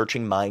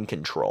 researching mind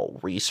control,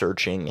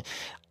 researching,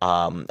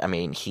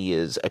 he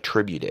is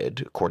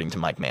attributed, according to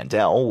Mike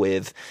Mandel,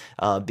 with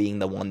being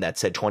the one that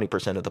said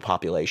 20% of the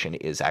population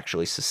is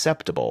actually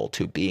susceptible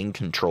to being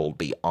controlled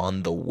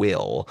beyond the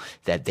will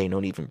that they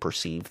don't even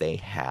perceive they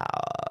have.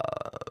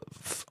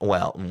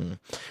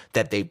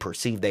 That they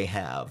perceive they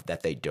have,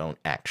 that they don't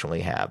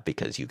actually have,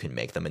 because you can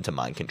make them into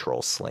mind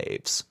control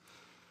slaves.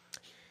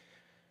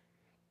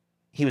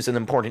 He was an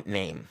important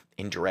name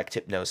in direct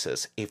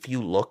hypnosis. If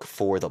you look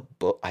for the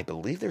book, I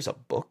believe there's a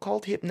book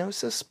called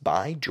Hypnosis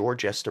by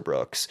George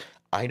Estabrooks.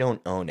 I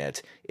don't own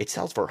it. It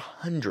sells for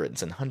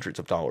hundreds and hundreds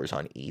of dollars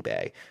on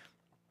eBay.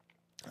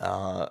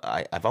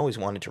 I've always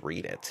wanted to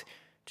read it,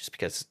 just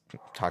because it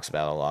talks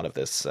about a lot of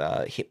this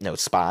hypno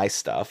spy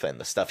stuff and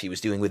the stuff he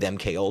was doing with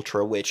MK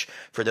Ultra, which,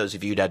 for those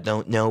of you that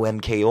don't know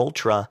MK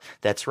Ultra,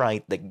 that's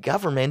right, the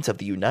government of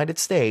the United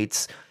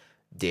States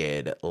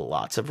did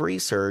lots of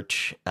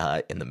research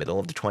in the middle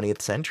of the 20th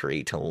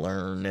century to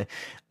learn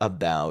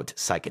about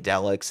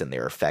psychedelics and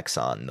their effects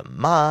on the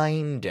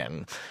mind,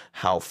 and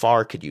how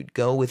far could you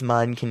go with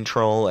mind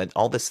control and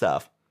all this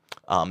stuff.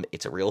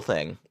 It's a real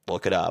thing.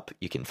 Look it up.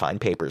 You can find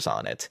papers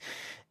on it.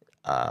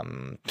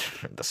 The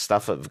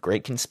stuff of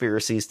great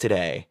conspiracies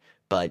today,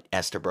 but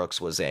Estabrooks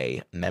was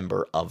a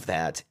member of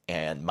that,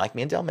 and Mike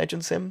Mandel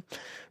mentions him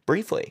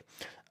briefly.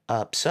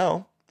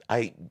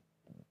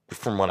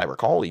 From what I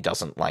recall, he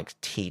doesn't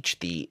teach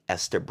the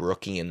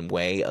Estabrookian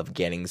way of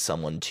getting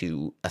someone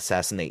to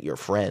assassinate your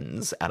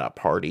friends at a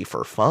party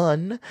for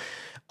fun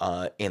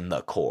in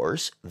the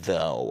course,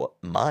 though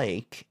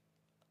Mike,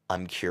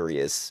 I'm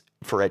curious,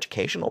 for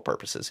educational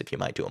purposes, if you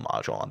might do a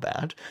module on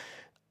that,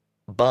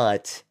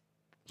 but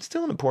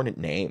still an important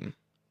name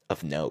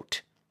of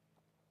note.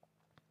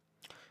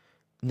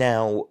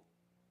 Now,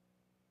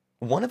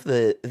 one of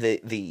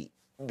the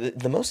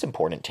most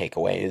important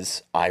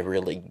takeaways I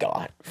really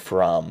got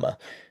from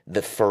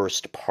the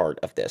first part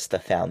of this, the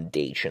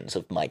foundations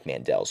of Mike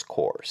Mandel's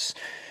course,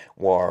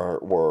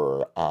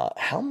 were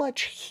how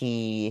much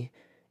he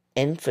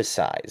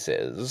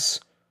emphasizes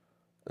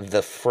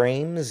the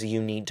frames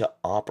you need to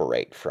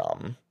operate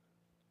from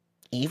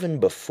even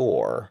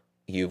before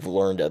you've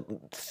learned a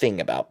thing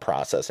about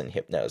process and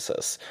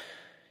hypnosis.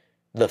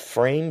 The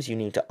frames you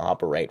need to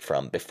operate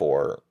from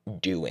before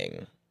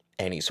doing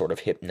any sort of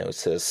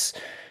hypnosis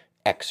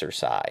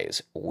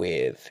exercise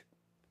with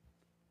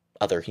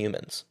other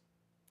humans.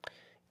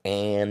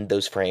 And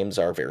those frames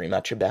are very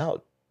much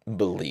about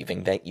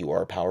believing that you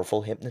are a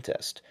powerful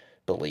hypnotist,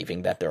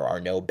 believing that there are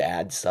no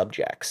bad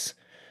subjects,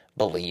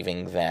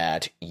 believing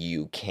that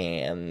you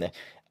can,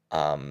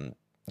 that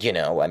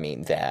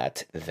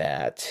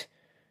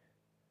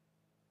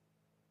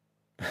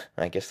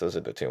I guess those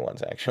are the two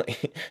ones, actually.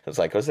 I was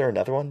like, was there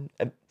another one?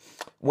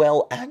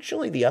 Well,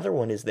 actually, the other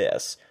one is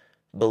this: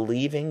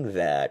 believing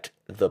that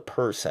the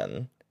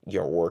person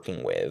you're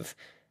working with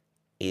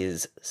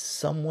is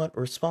somewhat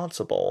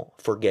responsible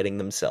for getting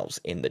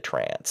themselves in the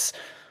trance.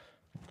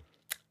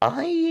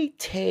 I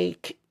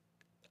take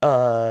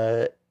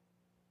uh,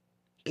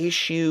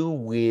 issue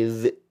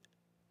with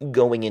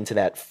going into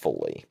that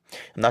fully.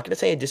 I'm not going to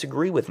say I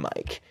disagree with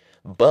Mike,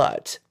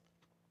 but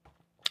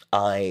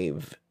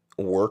I've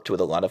worked with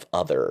a lot of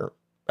other,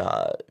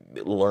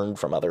 learned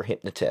from other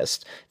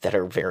hypnotists that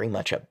are very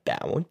much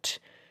about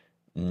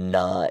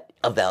not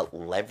about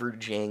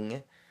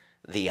leveraging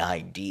the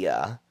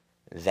idea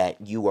that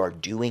you are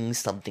doing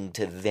something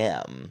to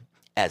them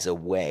as a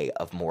way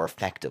of more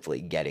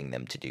effectively getting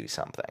them to do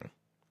something.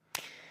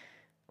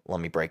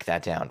 Let me break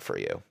that down for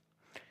you.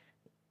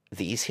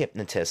 These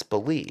hypnotists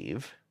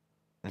believe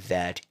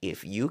that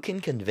if you can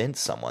convince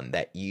someone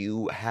that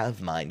you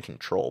have mind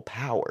control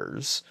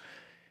powers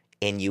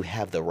and you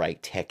have the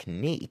right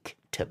technique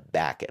to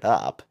back it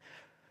up,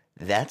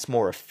 that's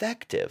more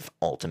effective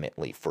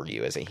ultimately for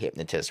you as a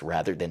hypnotist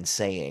rather than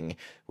saying,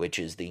 which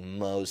is the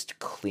most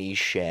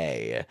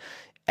cliche,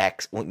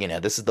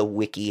 this is the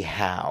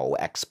WikiHow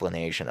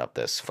explanation of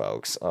this,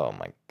 folks. Oh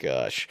my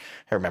gosh.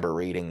 I remember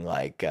reading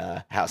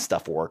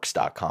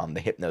howstuffworks.com,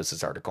 the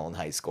hypnosis article in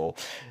high school.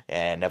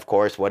 And of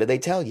course, what do they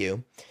tell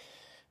you?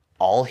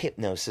 All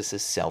hypnosis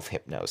is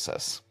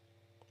self-hypnosis.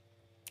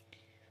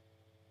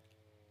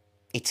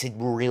 It's a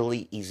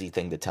really easy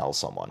thing to tell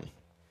someone.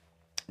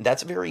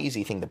 That's a very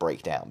easy thing to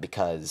break down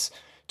because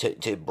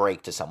to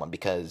break to someone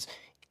because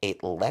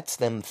it lets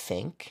them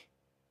think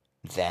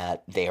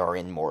that they are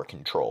in more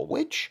control,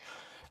 which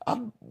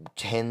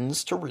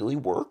tends to really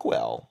work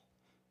well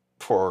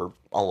for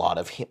a lot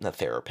of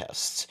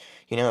hypnotherapists.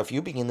 If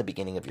you begin the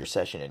beginning of your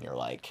session and you're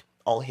like,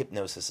 all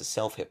hypnosis is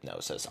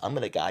self-hypnosis, I'm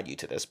going to guide you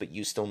to this, but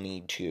you still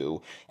need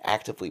to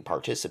actively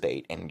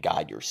participate and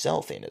guide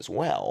yourself in as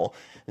well,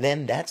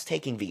 then that's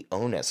taking the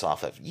onus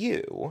off of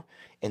you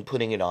and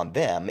putting it on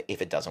them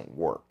if it doesn't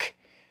work.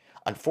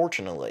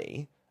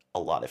 Unfortunately, a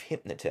lot of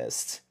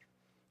hypnotists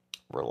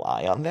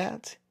rely on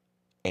that,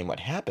 and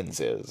what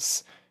happens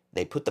is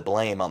they put the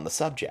blame on the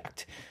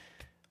subject.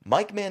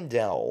 Mike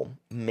Mandel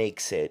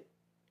makes it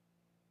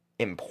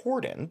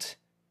important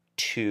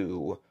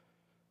to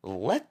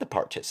let the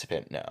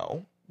participant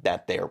know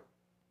that they're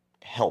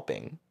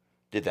helping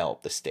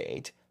develop the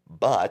state,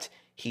 but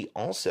he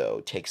also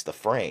takes the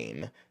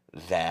frame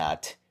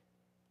that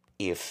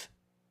if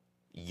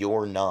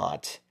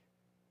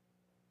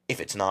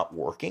it's not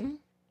working,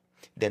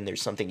 then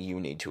there's something you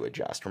need to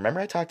adjust. Remember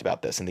I talked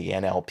about this in the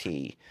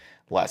NLP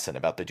lesson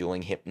about the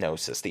dueling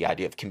hypnosis, the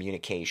idea of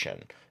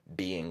communication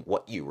being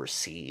what you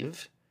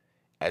receive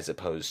as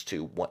opposed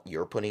to what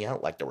you're putting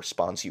out, like the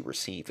response you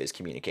receive is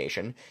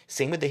communication.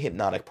 Same with the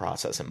hypnotic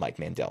process in Mike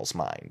Mandel's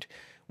mind.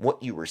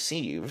 What you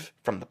receive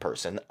from the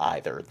person,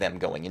 either them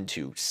going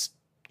into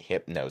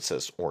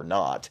hypnosis or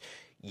not,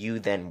 you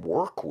then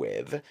work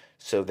with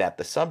so that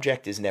the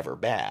subject is never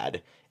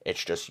bad.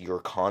 It's just you're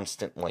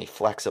constantly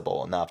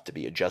flexible enough to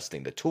be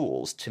adjusting the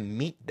tools to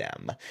meet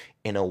them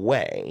in a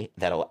way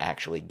that'll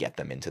actually get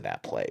them into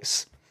that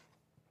place.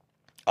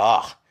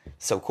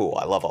 So cool.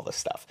 I love all this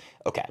stuff.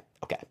 Okay.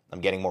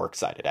 I'm getting more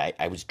excited.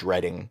 I was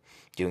dreading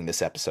doing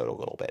this episode a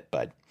little bit,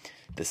 but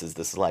this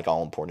is like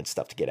all important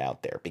stuff to get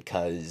out there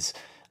because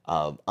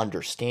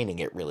understanding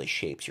it really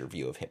shapes your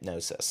view of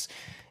hypnosis.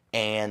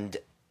 And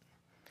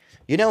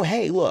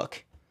hey,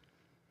 look,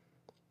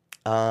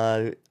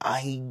 I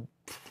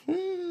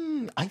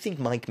think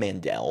Mike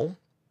Mandel,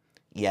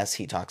 yes,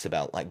 he talks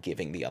about like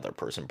giving the other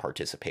person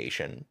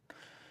participation,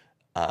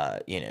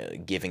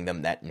 giving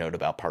them that note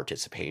about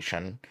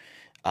participation.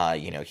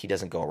 He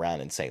doesn't go around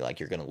and say like,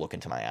 you're going to look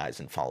into my eyes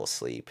and fall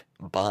asleep.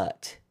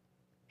 But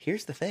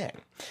here's the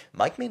thing.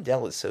 Mike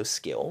Mandel is so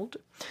skilled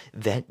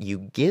that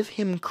you give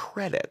him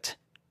credit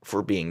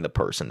for being the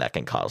person that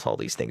can cause all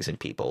these things in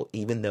people,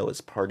 even though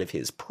as part of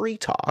his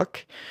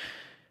pre-talk,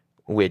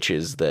 which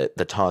is the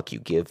talk you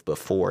give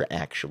before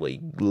actually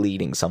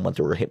leading someone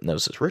through a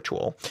hypnosis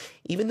ritual,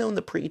 even though in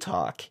the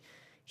pre-talk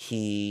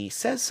he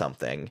says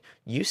something,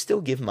 you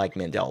still give Mike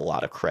Mandel a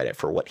lot of credit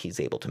for what he's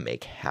able to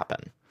make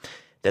happen.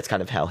 That's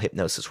kind of how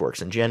hypnosis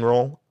works in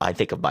general. I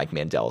think of Mike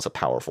Mandel as a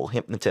powerful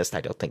hypnotist.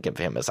 I don't think of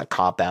him as a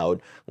cop-out,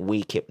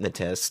 weak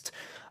hypnotist.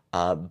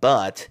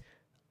 But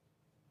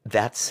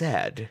that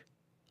said,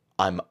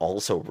 I'm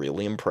also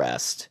really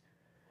impressed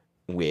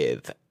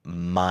with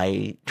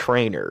my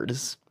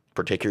trainers,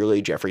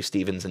 particularly Jeffrey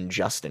Stevens and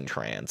Justin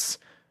Trance,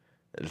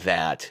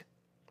 that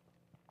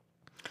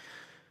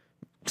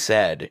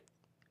said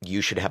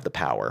you should have the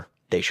power.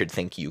 They should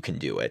think you can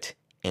do it.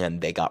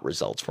 And they got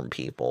results from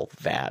people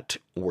that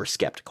were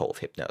skeptical of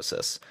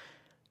hypnosis.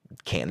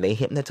 Can they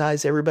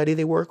hypnotize everybody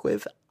they work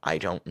with? I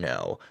don't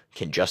know.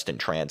 Can Justin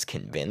Trance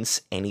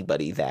convince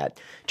anybody that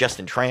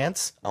Justin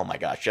Trance, oh my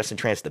gosh, Justin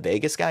Trance, the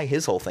Vegas guy,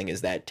 his whole thing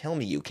is that tell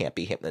me you can't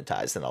be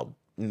hypnotized and I'll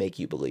make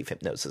you believe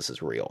hypnosis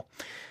is real.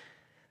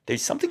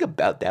 There's something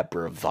about that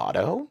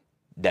bravado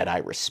that I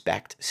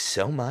respect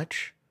so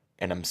much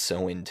and I'm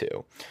so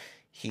into.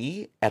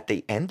 He, at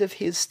the end of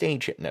his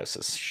stage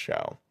hypnosis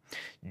show,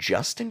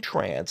 Justin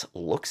Trance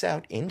looks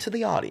out into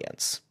the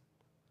audience,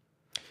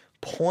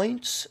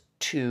 points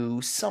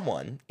to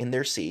someone in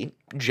their seat,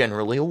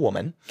 generally a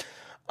woman.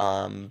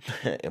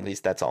 At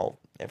least that's all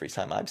every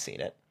time I've seen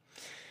it.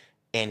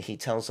 And he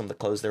tells them to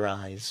close their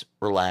eyes,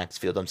 relax,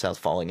 feel themselves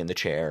falling in the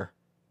chair.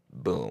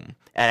 Boom.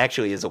 And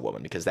actually is a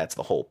woman because that's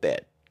the whole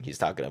bit. He's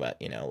talking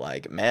about,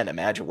 like, man,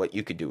 imagine what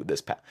you could do with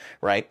this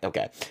right?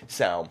 Okay.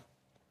 So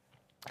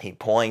he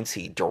points,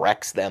 he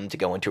directs them to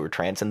go into a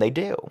trance, and they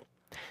do.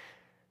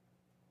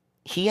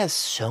 He has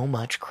so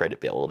much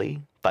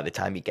credibility by the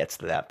time he gets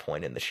to that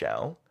point in the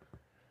show.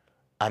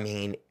 I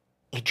mean,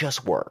 it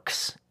just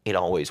works. It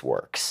always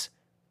works.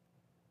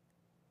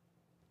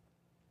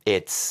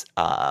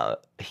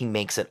 He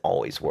makes it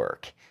always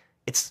work.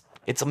 It's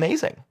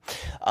amazing.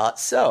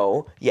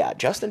 So, yeah,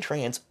 Justin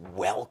Trance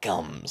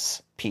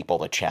welcomes people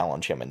to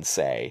challenge him and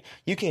say,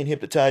 you can't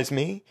hypnotize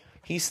me.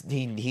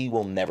 He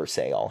will never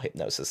say all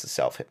hypnosis is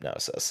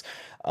self-hypnosis.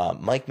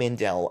 Mike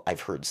Mandel,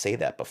 I've heard say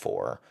that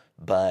before,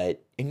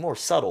 but in more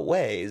subtle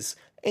ways,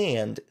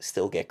 and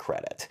still get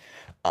credit.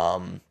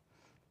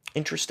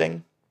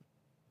 Interesting.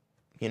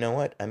 You know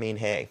what? I mean,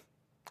 hey,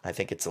 I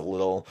think it's a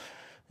little,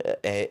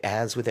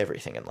 as with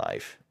everything in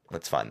life,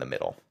 let's find the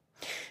middle.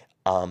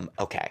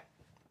 Okay.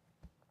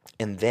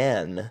 And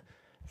then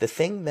the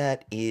thing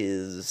that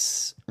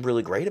is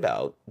really great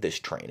about this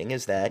training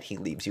is that he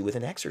leaves you with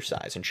an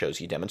exercise and shows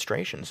you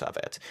demonstrations of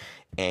it.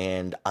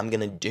 And I'm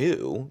going to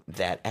do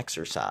that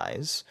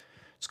exercise.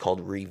 It's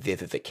called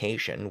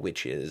revivification,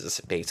 which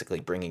is basically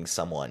bringing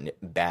someone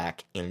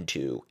back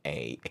into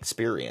a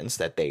experience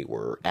that they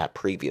were at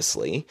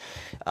previously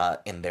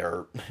in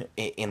their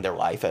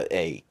life,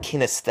 a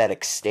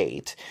kinesthetic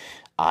state,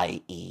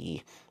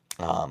 i.e.,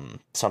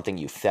 something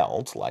you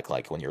felt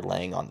like when you're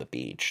laying on the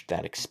beach,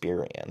 that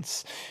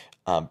experience,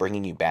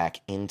 bringing you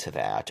back into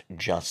that,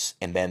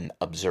 and then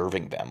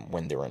observing them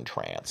when they're in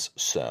trance.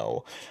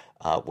 So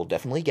we'll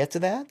definitely get to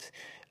that.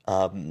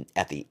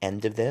 At the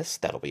end of this,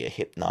 that'll be a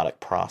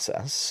hypnotic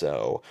process,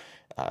 so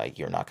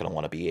you're not going to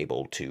want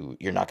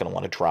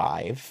to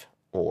drive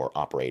or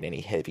operate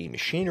any heavy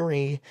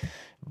machinery,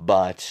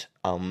 but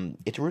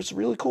it was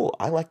really cool.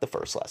 I liked the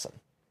first lesson,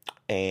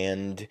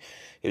 and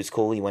it was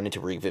cool. He went into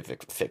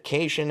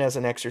revivification as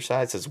an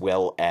exercise, as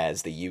well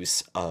as the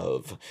use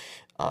of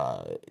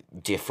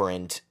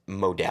different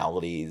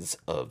modalities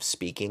of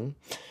speaking.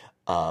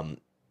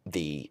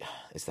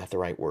 Is that the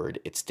right word?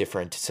 It's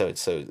different. So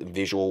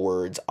visual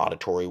words,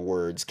 auditory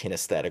words,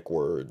 kinesthetic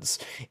words,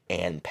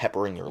 and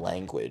peppering your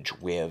language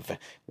with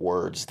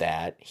words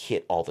that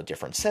hit all the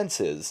different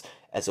senses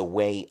as a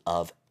way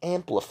of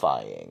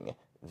amplifying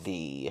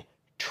the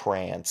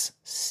trance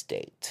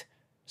state.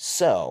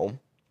 So,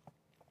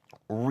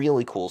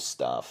 really cool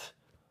stuff.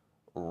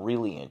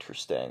 Really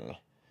interesting.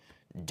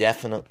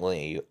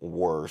 Definitely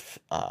worth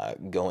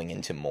going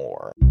into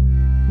more.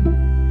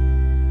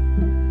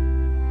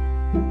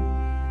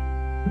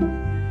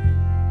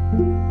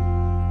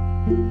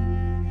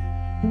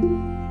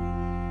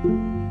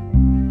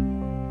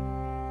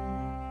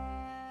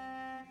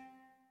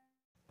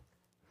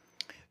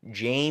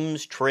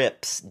 James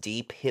Tripp's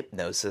Deep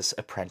Hypnosis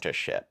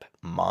Apprenticeship,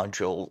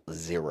 Module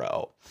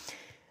 0.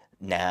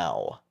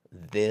 Now,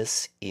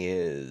 this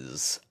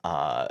is,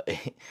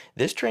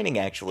 this training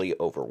actually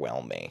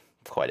overwhelmed me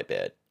quite a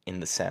bit, in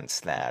the sense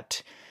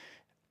that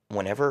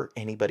whenever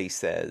anybody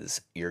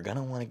says, you're going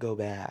to want to go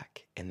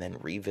back and then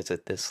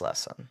revisit this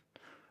lesson,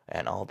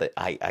 and all that,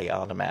 I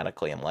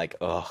automatically am like,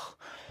 ugh.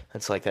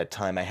 It's like that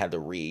time I had to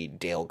read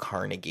Dale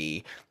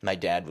Carnegie. My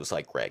dad was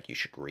like, Greg, you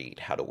should read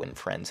How to Win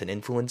Friends and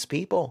Influence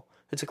People.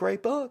 It's a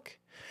great book.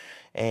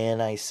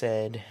 And I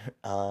said,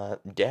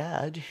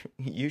 Dad,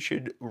 you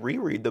should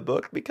reread the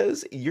book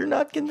because you're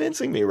not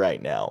convincing me right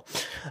now.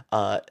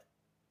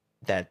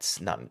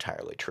 That's not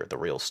entirely true. The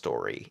real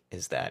story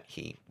is that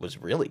he was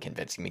really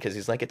convincing me because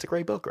he's like, it's a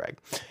great book, Greg.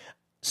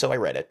 So I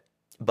read it.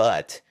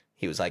 But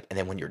he was like, and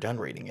then when you're done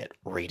reading it,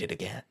 read it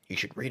again. You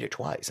should read it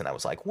twice. And I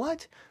was like,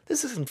 what?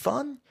 This isn't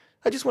fun.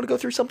 I just want to go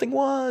through something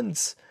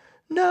once.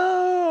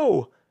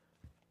 No.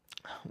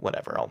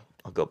 Whatever.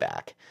 I'll go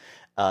back.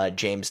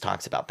 James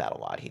talks about that a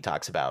lot. He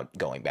talks about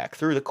going back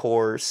through the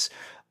course.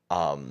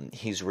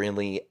 He's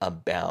really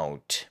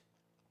about,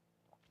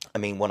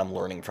 what I'm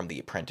learning from the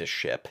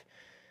apprenticeship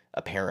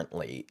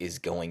apparently is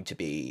going to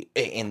be,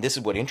 and this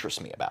is what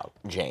interests me about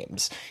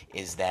James,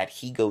 is that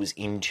he goes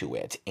into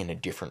it in a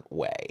different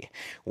way,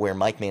 where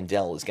Mike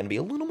Mandel is going to be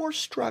a little more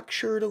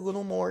structured, a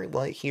little more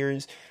like,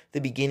 here's the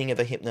beginning of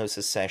a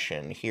hypnosis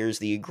session, here's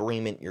the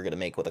agreement you're going to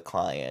make with a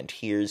client,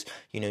 here's,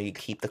 you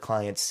keep the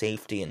client's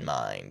safety in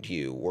mind,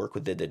 you work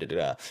with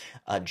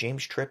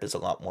James Tripp is a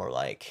lot more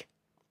like,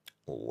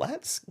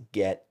 let's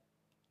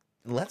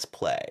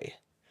play,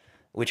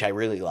 which I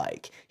really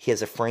like. He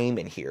has a frame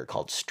in here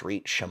called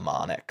Street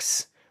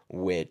Shamanics,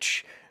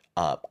 which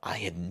I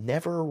had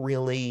never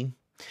really.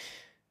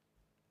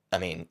 I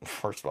mean,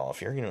 first of all,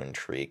 if you're going to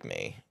intrigue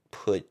me,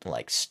 put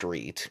like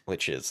street,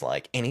 which is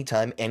like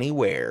anytime,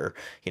 anywhere,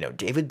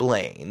 David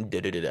Blaine,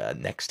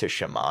 next to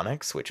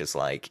shamanics, which is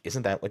like,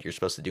 isn't that what you're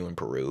supposed to do in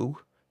Peru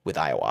with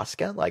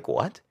ayahuasca? Like,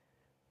 what?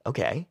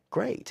 Okay,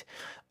 great.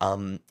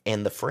 And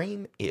the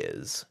frame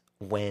is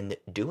when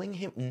doing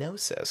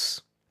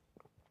hypnosis,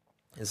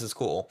 this is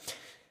cool,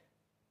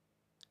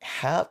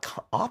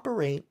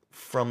 operate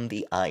from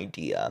the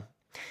idea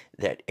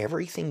that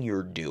everything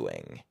you're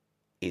doing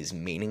is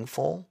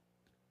meaningful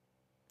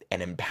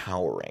and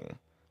empowering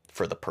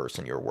for the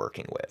person you're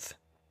working with.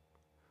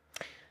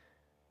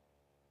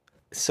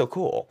 So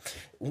cool.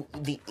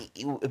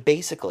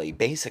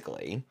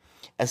 Basically,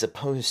 as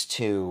opposed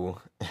to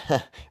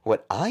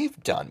what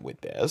I've done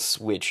with this,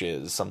 which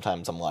is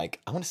sometimes I'm like,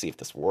 I want to see if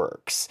this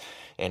works.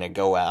 And I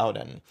go out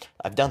and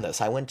I've done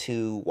this. I went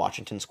to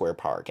Washington Square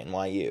Park,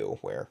 NYU,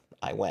 where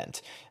I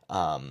went,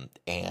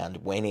 and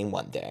went in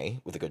one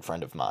day with a good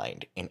friend of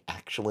mine and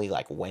actually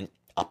like went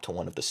up to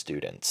one of the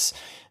students.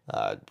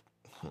 Oh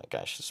my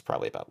gosh, this is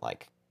probably about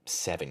like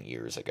 7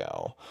 years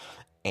ago.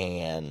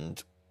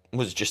 And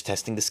was just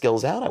testing the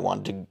skills out. I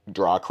wanted to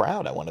draw a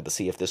crowd. I wanted to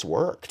see if this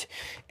worked.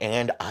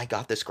 And I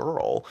got this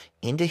girl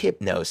into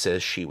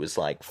hypnosis. She was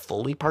like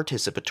fully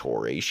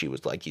participatory. She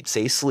was like, you'd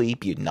say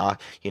sleep, you'd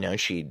not,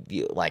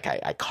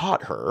 I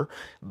caught her,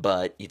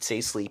 but you'd say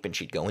sleep and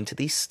she'd go into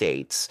these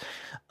states.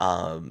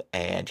 And,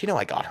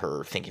 I got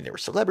her thinking there were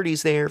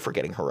celebrities there,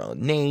 forgetting her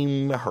own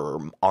name, her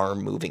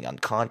arm moving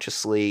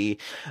unconsciously.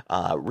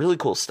 Really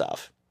cool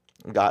stuff.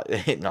 Got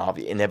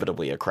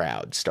inevitably a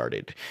crowd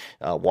started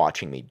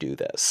watching me do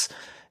this.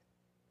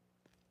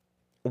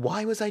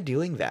 Why was I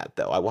doing that,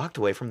 though? I walked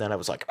away from that. I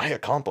was like, I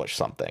accomplished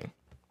something.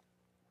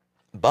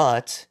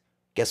 But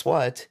guess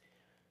what?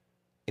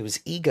 It was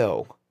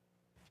ego.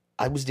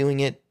 I was doing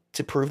it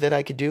to prove that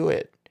I could do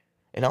it.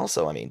 And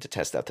also, to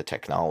test out the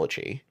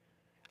technology.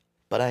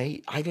 But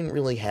I didn't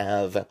really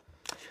have...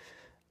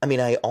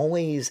 I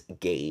always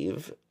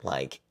gave,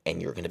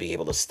 and you're going to be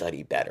able to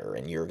study better,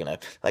 and you're going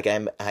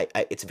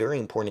to, it's very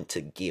important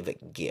to give a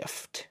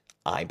gift,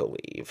 I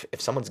believe.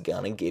 If someone's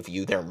going to give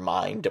you their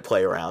mind to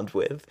play around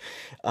with,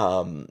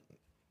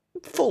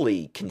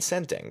 fully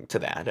consenting to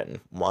that and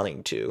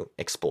wanting to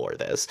explore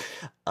this,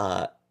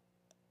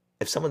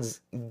 if someone's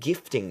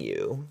gifting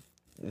you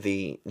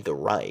the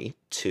right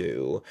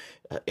to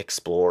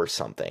explore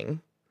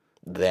something,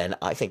 then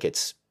I think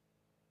it's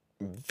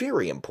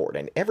very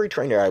important. Every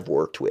trainer I've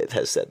worked with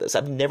has said this.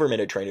 I've never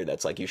met a trainer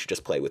that's like, you should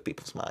just play with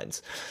people's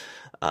minds.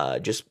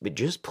 Just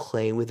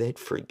play with it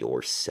for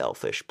your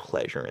selfish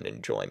pleasure and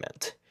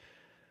enjoyment.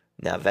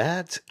 Now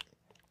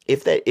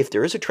if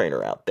there is a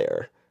trainer out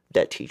there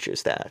that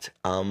teaches that,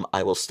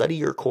 I will study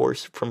your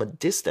course from a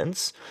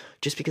distance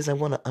just because I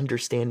want to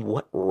understand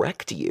what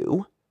wrecked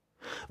you.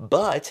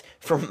 But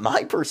from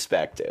my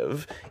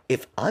perspective,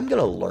 if I'm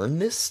going to learn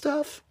this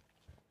stuff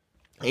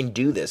and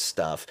do this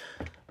stuff,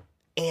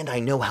 and I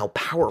know how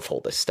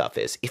powerful this stuff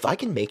is, if I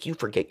can make you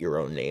forget your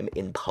own name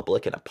in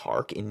public in a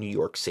park in New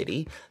York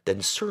City,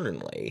 then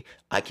certainly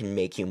I can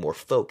make you more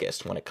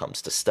focused when it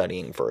comes to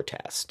studying for a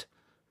test.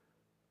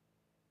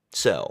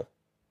 So,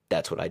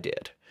 that's what I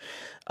did.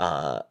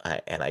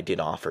 And I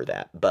did offer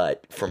that.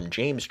 But from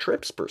James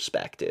Tripp's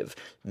perspective,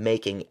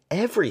 making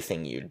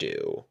everything you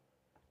do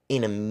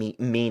in a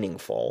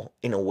meaningful,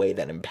 in a way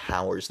that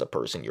empowers the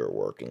person you're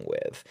working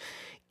with,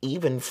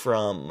 even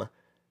from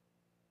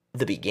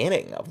the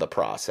beginning of the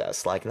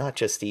process, like not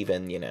just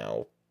even,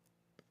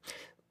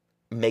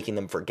 making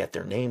them forget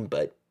their name,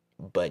 but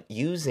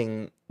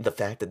using the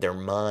fact that their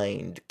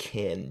mind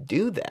can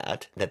do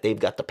that they've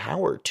got the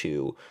power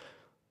to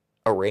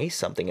erase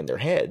something in their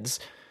heads,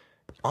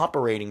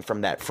 operating from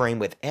that frame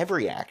with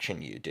every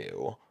action you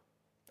do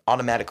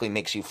automatically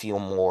makes you feel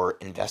more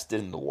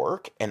invested in the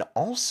work, and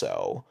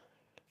also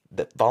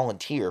the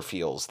volunteer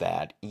feels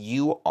that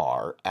you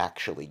are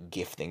actually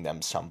gifting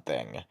them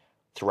something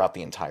throughout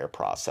the entire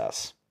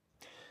process.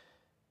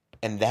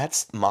 And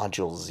that's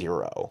module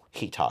 0.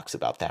 He talks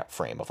about that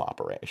frame of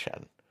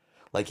operation.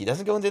 He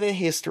doesn't go into the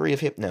history of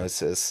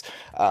hypnosis.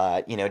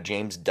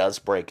 James does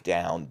break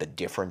down the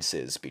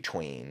differences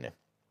between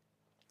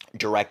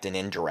direct and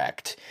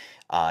indirect.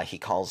 He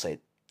calls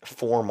it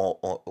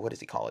formal. What does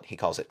he call it? He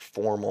calls it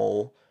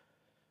formal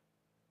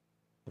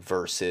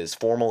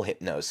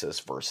hypnosis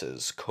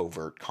versus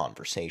covert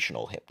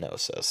conversational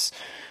hypnosis.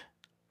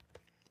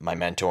 My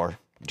mentor,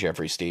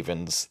 Jeffrey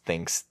Stevens,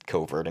 thinks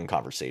covert and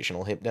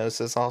conversational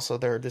hypnosis also,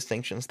 there are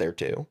distinctions there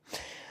too.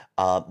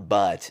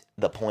 But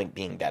the point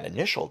being that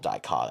initial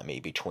dichotomy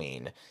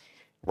between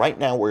right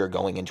now we're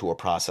going into a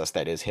process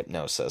that is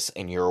hypnosis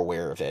and you're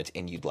aware of it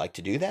and you'd like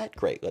to do that,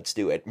 great, let's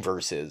do it,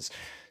 versus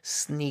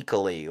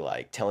sneakily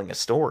like telling a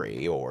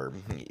story or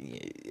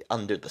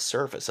under the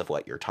surface of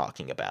what you're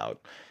talking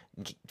about,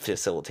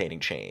 facilitating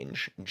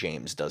change.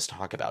 James does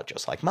talk about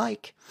just like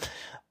Mike,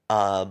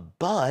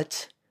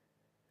 but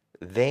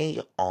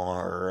they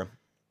are.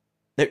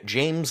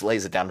 James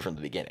lays it down from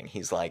the beginning.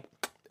 He's like,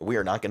 we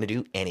are not going to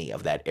do any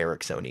of that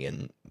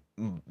Ericksonian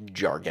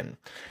jargon.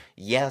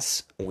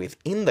 Yes,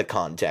 within the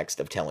context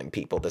of telling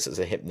people this is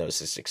a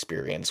hypnosis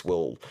experience,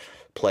 we'll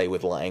play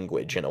with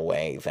language in a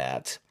way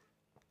that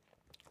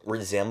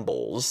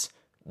resembles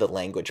the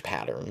language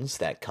patterns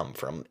that come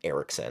from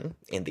Erickson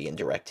in The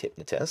Indirect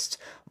Hypnotist,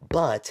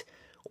 but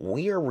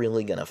we are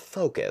really going to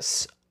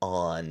focus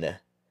on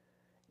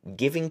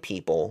giving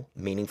people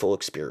meaningful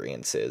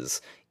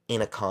experiences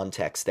in a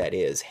context that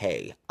is,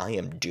 hey, I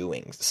am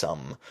doing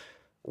some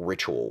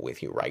ritual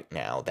with you right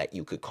now that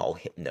you could call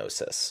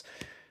hypnosis.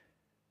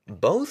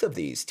 Both of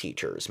these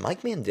teachers,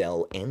 Mike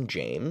Mandel and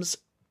James,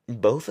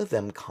 both of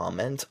them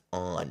comment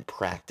on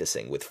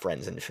practicing with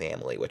friends and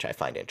family, which I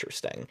find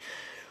interesting.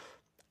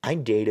 I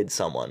dated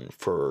someone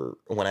for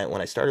when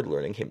I started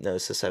learning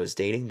hypnosis, I was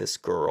dating this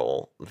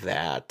girl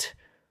that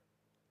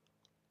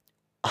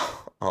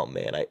oh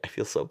man, I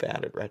feel so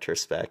bad in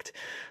retrospect.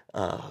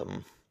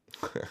 Um,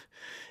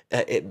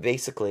 it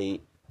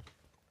basically,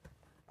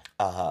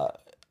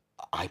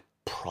 I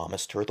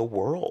promised her the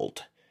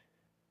world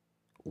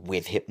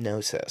with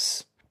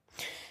hypnosis.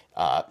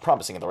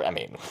 Promising in the, I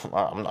mean,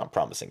 I'm not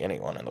promising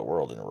anyone in the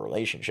world in a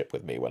relationship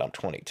with me when I'm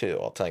 22.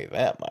 I'll tell you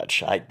that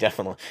much. I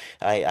definitely,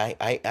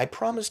 I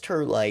promised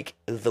her like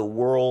the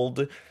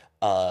world,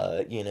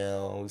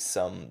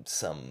 some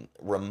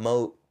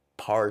remote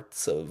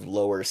parts of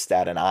Lower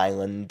Staten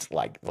Island,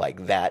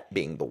 like that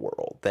being the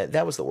world.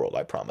 That was the world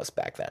I promised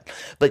back then.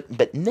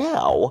 But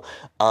now,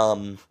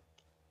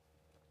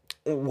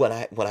 what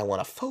I want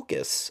to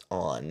focus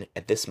on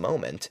at this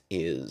moment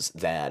is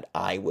that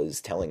I was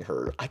telling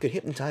her I could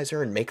hypnotize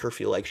her and make her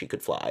feel like she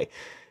could fly.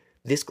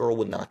 This girl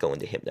would not go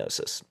into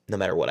hypnosis, no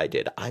matter what I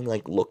did. I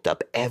like looked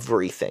up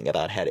everything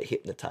about how to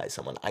hypnotize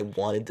someone. I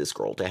wanted this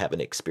girl to have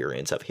an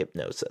experience of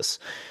hypnosis.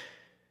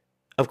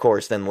 Of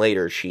course, then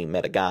later she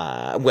met a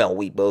guy. Well,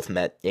 we both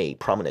met a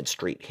prominent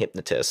street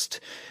hypnotist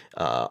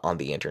on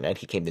the internet.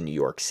 He came to New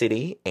York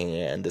City,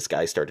 and this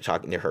guy started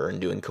talking to her and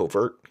doing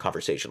covert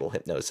conversational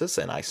hypnosis.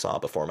 And I saw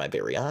before my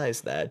very eyes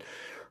that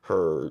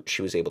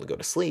she was able to go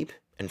to sleep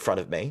in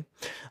front of me.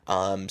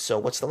 So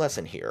what's the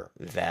lesson here?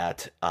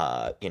 That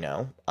I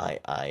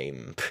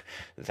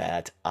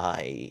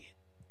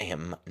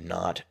am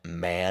not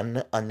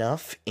man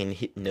enough in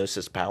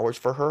hypnosis powers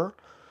for her.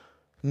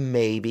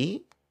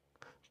 Maybe.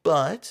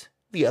 But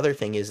the other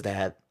thing is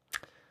that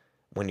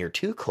when you're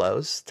too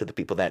close to the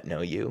people that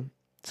know you,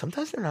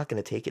 sometimes they're not going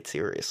to take it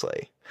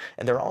seriously.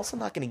 And they're also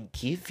not going to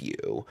give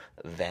you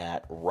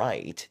that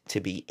right to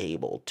be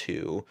able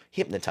to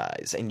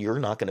hypnotize. And you're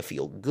not going to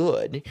feel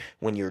good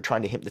when you're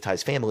trying to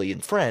hypnotize family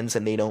and friends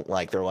and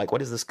they're like,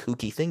 what is this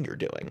kooky thing you're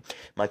doing?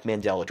 Mike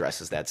Mandel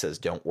addresses that, says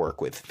don't work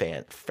with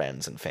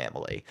friends and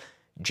family.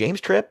 James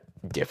Tripp,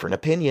 different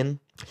opinion.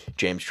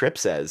 James Tripp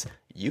says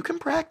you can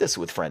practice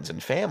with friends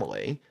and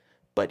family,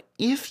 but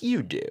if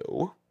you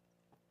do,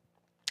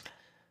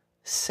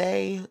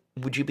 say,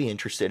 would you be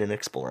interested in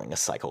exploring a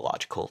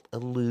psychological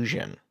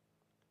illusion?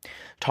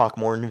 Talk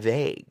more in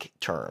vague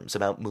terms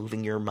about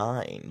moving your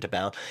mind,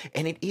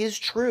 and it is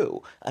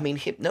true. I mean,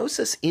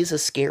 hypnosis is a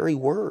scary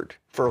word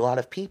for a lot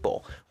of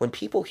people. When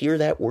people hear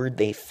that word,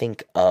 they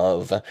think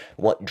of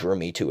what drew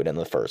me to it in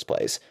the first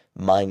place: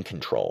 mind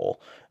control.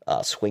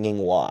 Swinging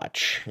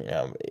watch,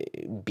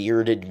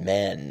 bearded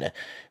men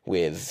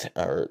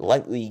or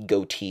lightly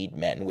goateed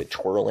men with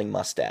twirling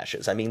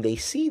mustaches. I mean, they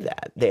see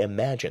that. They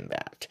imagine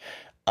that.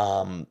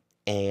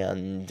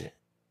 And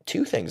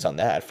two things on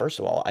that. First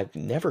of all, I've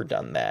never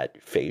done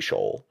that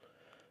facial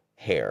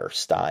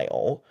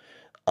hairstyle.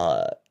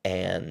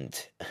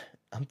 And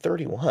I'm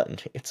 31.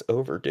 It's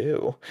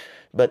overdue.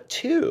 But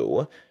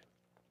two,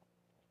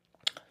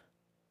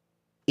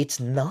 it's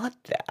not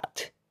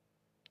that.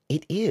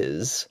 It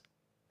is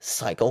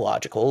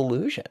psychological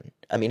illusion.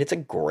 I mean, if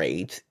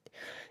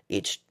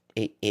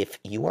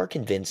you are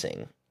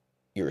convincing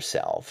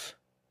yourself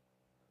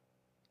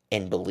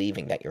and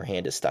believing that your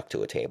hand is stuck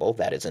to a table,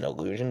 that is an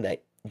illusion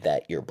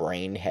that your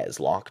brain has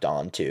locked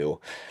onto.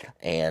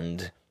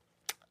 And,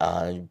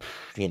 I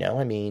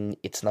mean,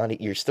 it's not,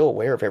 you're still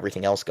aware of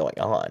everything else going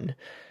on.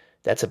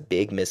 That's a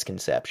big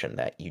misconception,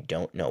 that you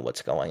don't know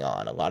what's going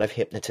on. A lot of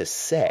hypnotists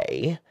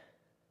say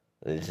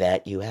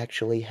that you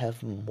actually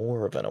have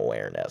more of an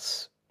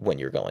awareness when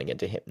you're going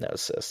into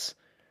hypnosis.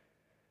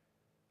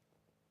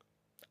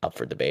 Up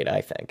for debate,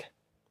 I think.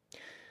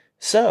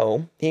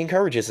 So, he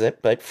encourages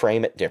it, but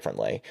frame it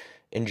differently.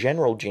 In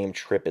general, James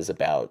Tripp is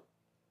about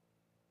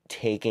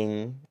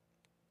taking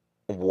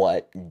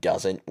what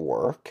doesn't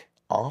work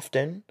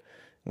often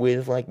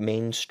with like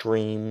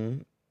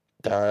mainstream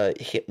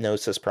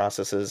hypnosis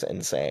processes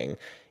and saying,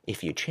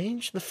 If you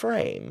change the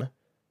frame,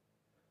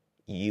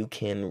 you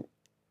can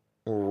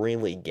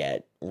really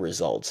get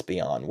results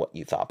beyond what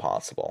you thought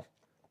possible.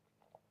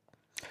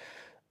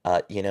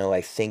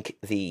 I think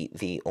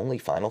the only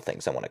final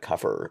things I want to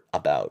cover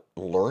about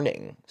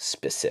learning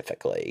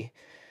specifically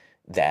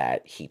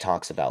that he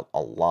talks about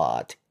a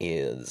lot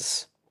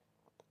is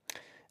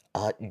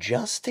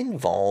just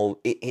involve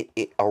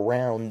it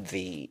around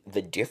the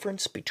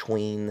difference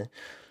between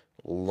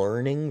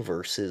learning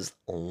versus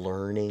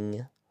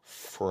learning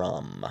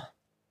from.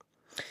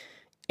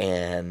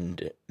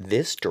 And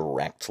this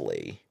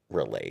directly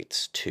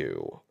relates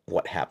to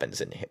what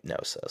happens in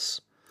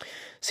hypnosis.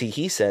 See,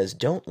 he says,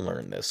 don't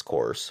learn this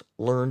course,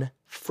 learn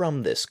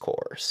from this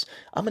course.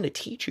 I'm going to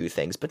teach you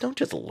things, but don't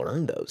just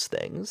learn those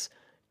things.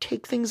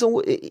 Take things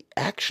away,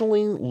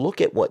 actually look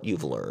at what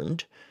you've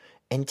learned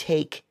and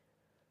take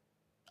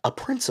a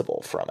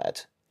principle from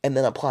it and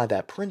then apply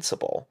that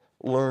principle.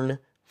 Learn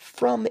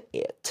from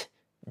it.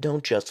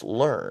 Don't just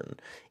learn.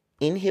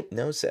 In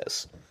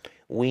hypnosis,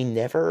 we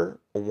never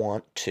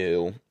want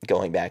to,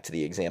 going back to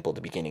the example at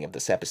the beginning of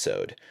this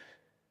episode,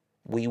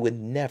 we would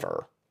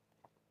never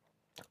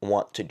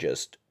want to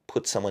just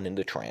put someone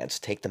into trance,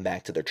 take them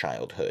back to their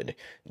childhood,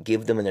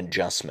 give them an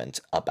adjustment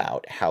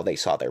about how they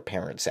saw their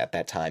parents at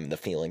that time, the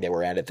feeling they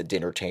were at the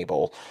dinner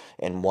table,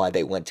 and why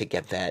they went to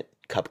get that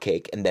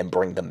cupcake, and then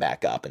bring them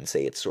back up and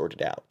say it's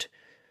sorted out.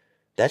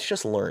 That's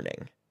just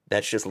learning.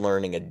 That's just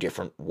learning a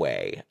different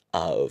way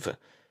of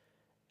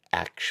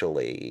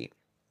actually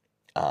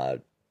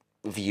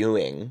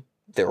viewing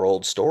their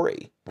old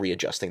story,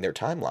 readjusting their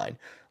timeline.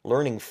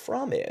 Learning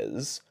from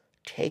is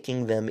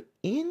taking them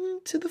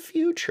into the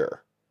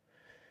future.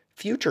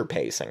 Future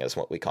pacing is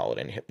what we call it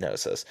in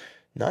hypnosis.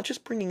 Not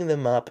just bringing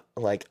them up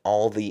like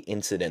all the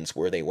incidents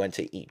where they went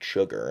to eat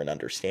sugar and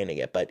understanding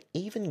it, but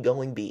even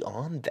going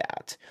beyond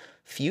that.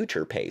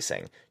 Future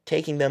pacing.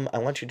 Taking them, I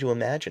want you to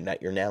imagine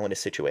that you're now in a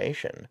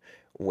situation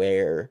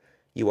where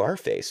you are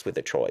faced with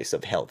a choice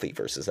of healthy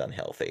versus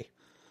unhealthy.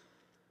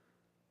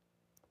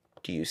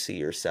 Do you see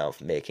yourself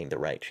making the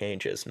right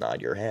changes?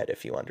 Nod your head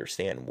if you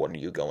understand. What are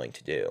you going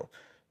to do?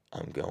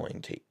 I'm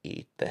going to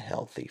eat the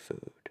healthy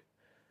food.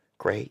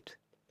 Great.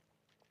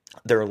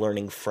 They're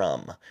learning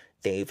from.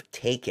 They've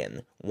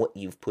taken what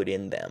you've put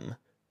in them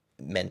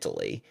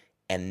mentally,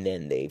 and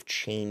then they've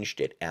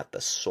changed it at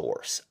the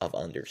source of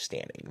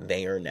understanding.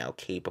 They are now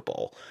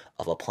capable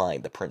of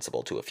applying the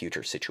principle to a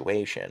future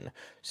situation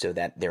so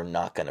that they're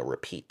not going to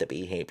repeat the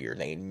behavior.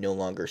 They no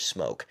longer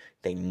smoke.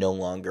 They no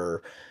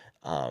longer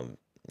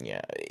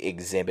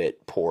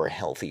exhibit poor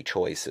healthy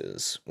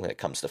choices when it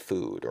comes to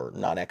food or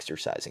not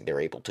exercising.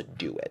 They're able to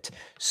do it.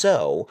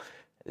 So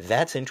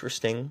that's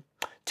interesting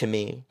to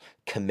me.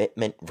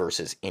 Commitment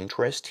versus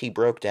interest, he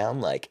broke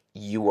down, like,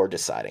 you are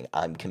deciding,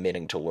 I'm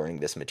committing to learning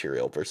this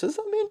material versus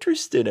I'm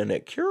interested in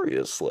it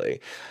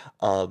curiously.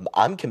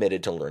 I'm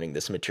committed to learning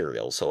this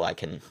material so I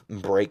can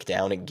break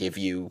down and give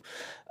you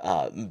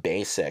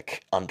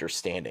basic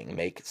understanding,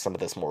 make some of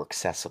this more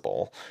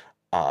accessible,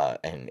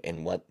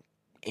 and what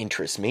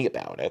interests me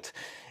about it.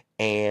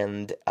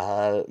 And,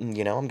 I'm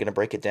going to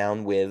break it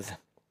down with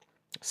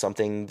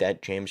something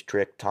that James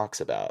Tripp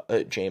talks about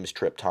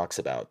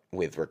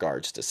with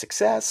regards to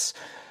success.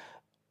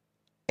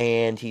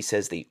 And he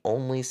says the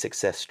only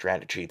success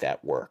strategy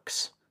that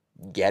works: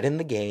 get in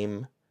the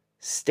game,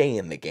 stay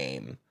in the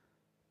game,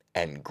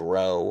 and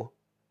grow,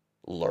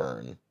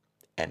 learn,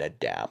 and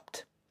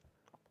adapt.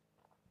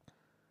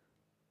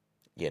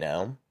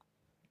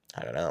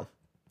 I don't know.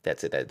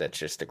 That's it. That's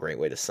just a great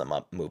way to sum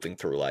up moving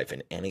through life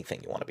in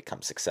anything you want to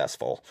become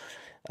successful.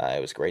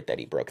 It was great that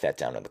he broke that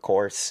down in the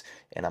course,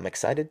 and I'm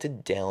excited to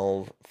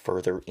delve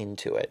further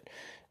into it.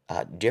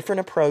 Different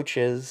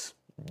approaches,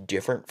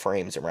 different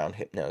frames around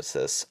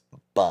hypnosis,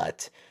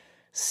 but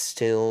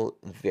still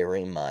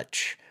very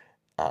much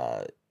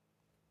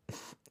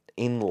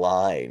in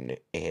line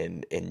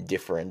in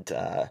different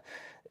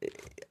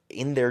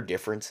in their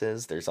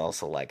differences. There's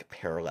also like a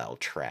parallel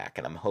track,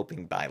 and I'm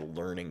hoping by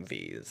learning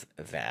these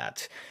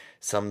that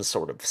some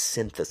sort of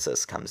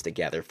synthesis comes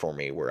together for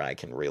me where I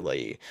can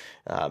really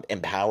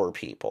empower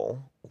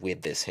people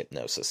with this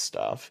hypnosis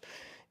stuff,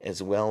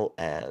 as well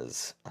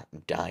as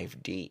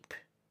dive deep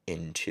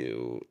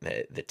into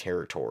the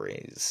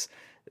territories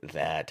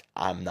that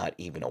I'm not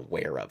even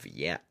aware of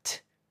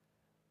yet,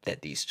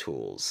 that these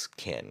tools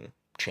can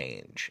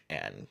change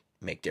and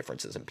make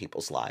differences in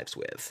people's lives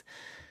with.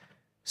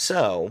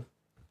 So,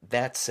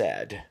 that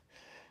said,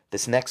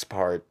 this next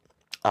part,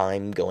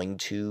 I'm going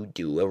to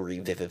do a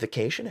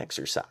revivification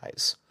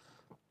exercise.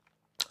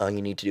 All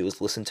you need to do is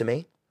listen to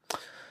me.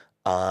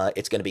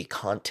 It's going to be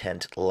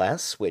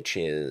content-less, which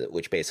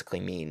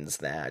basically means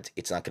that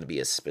it's not going to be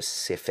a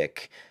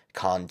specific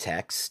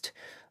context.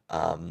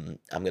 I'm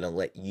going to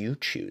let you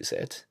choose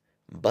it.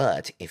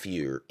 But if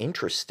you're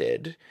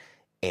interested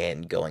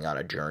in going on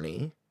a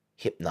journey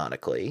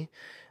hypnotically,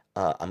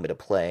 I'm going to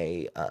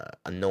play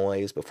a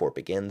noise before it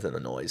begins, and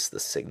the noise, the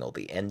signal,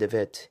 the end of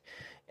it,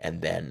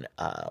 and then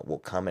we'll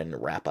come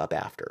and wrap up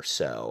after.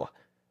 So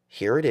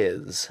here it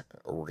is.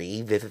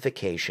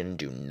 Revivification.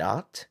 Do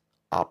not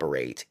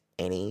operate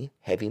any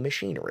heavy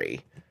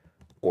machinery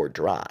or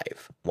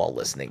drive while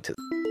listening to.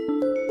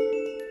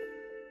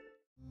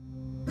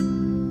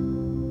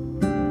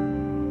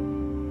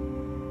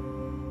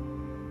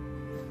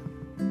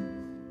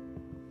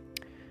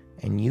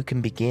 And you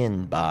can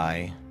begin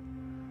by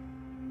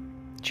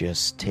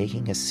just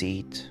taking a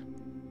seat,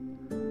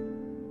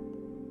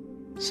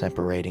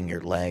 separating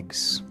your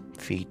legs,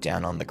 feet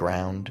down on the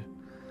ground,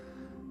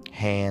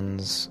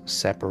 hands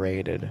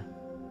separated,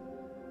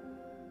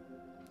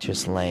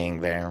 just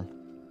laying there.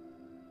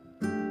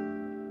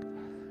 And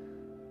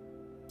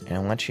I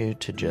want you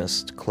to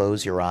just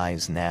close your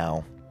eyes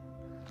now.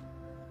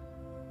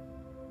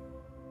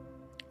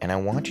 And I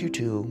want you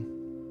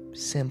to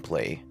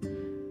simply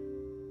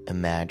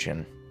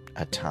imagine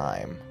a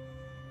time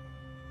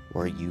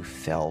where you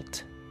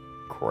felt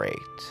great.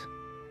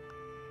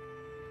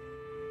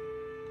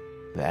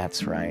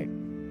 That's right.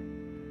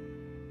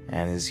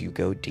 And as you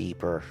go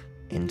deeper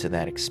into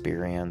that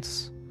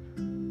experience,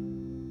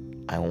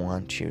 I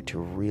want you to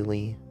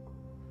really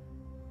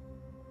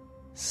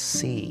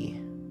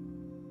see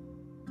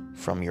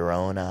from your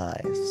own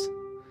eyes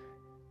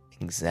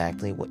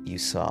exactly what you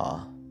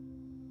saw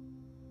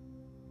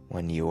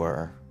when you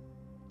were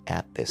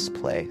at this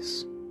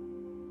place.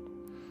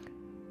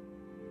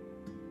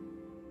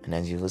 And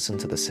as you listen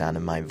to the sound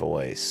of my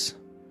voice,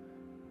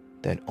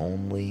 that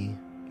only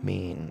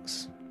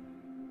means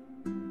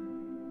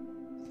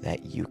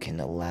that you can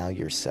allow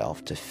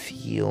yourself to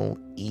feel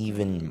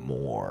even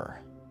more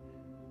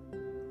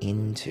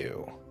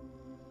into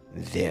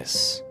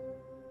this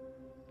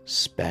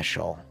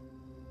special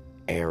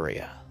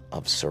area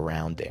of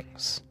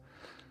surroundings.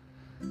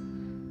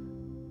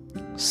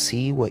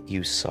 See what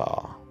you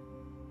saw.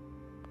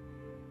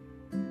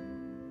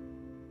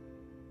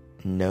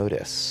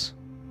 Notice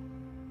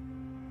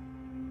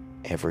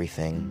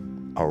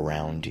everything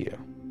around you.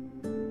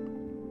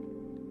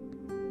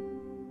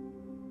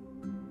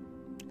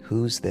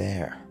 Who's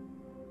there?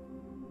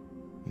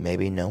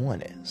 Maybe no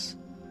one is.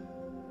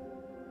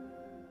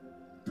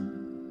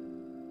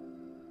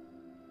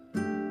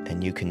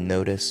 And you can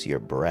notice your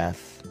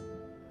breath,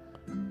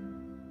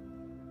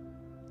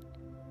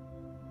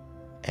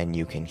 and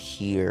you can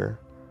hear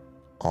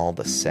all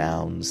the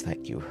sounds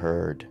that you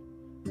heard.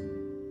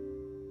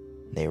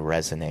 They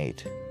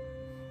resonate.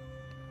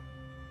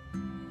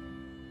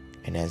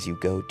 And as you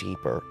go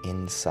deeper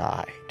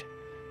inside,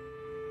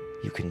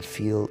 you can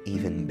feel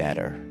even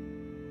better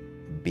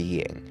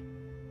being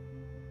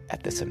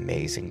at this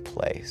amazing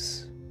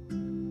place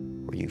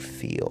where you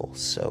feel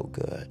so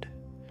good.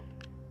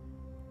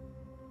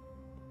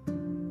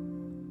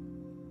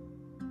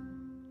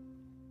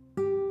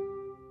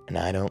 And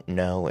I don't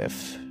know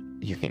if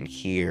you can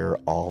hear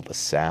all the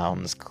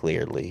sounds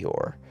clearly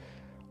or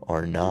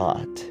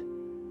not.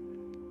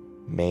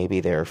 Maybe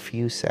there are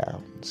few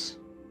sounds.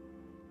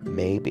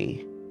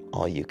 Maybe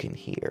all you can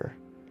hear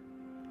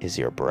is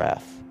your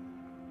breath.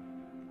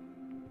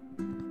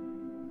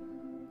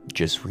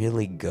 Just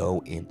really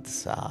go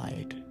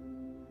inside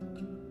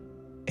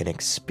and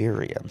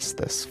experience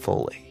this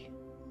fully.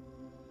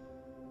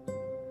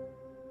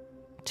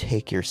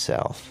 Take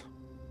yourself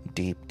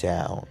deep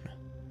down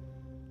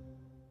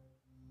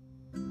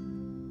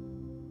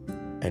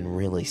and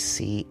really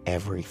see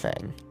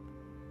everything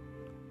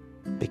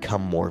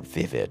become more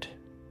vivid.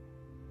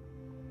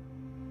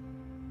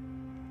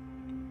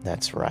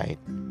 That's right.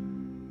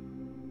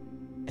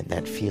 And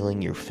that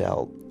feeling you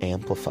felt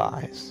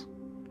amplifies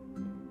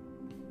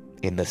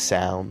in the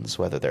sounds,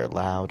 whether they're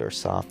loud or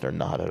soft or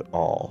not at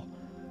all.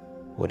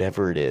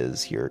 Whatever it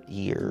is your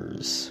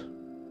ears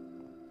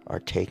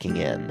are taking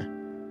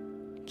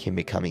in can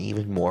become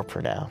even more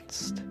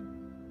pronounced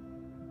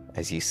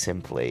as you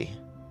simply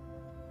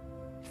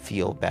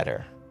feel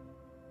better,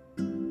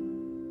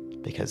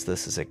 because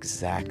this is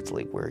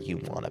exactly where you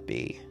want to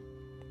be.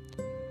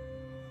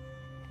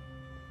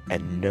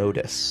 And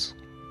notice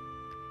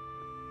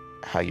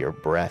how your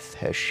breath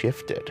has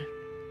shifted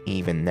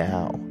even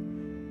now,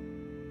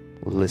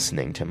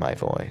 listening to my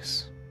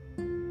voice,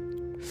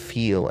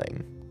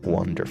 feeling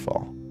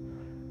wonderful,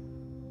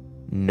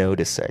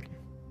 noticing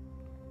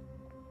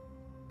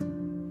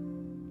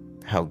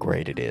how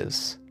great it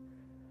is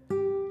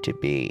to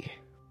be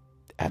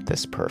at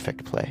this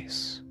perfect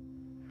place.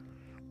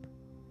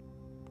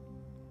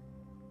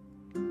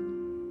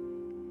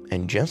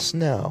 And just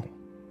know,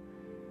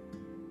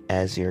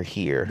 as you're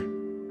here,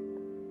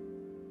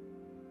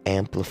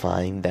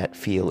 amplifying that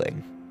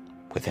feeling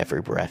with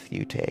every breath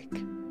you take,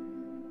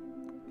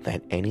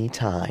 that any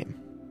time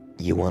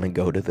you want to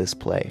go to this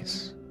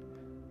place,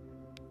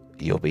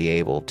 you'll be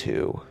able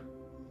to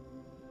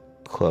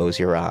close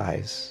your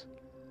eyes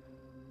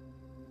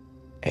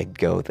and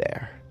go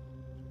there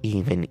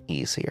even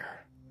easier.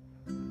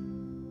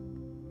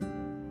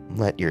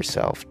 Let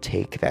yourself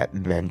take that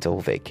mental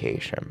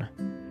vacation.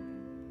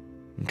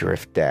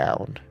 Drift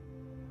down.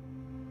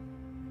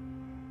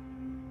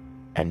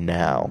 And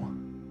now,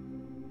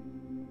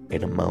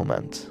 in a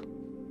moment,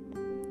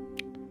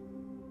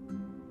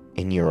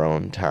 in your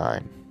own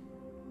time,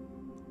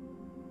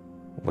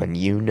 when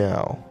you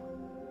know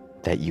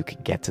that you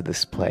could get to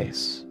this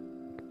place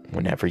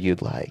whenever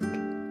you'd like.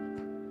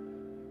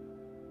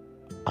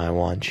 I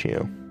want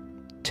you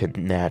to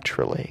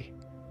naturally,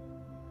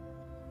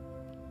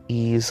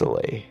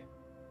 easily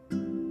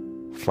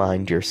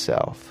find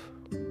yourself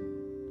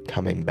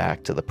coming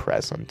back to the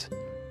present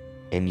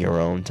in your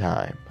own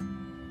time.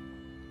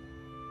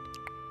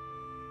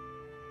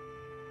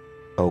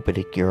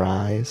 Opening your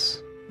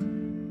eyes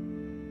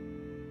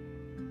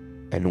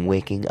and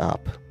waking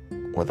up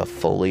with a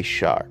fully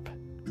sharp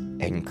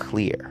and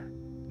clear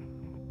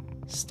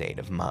state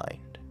of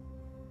mind.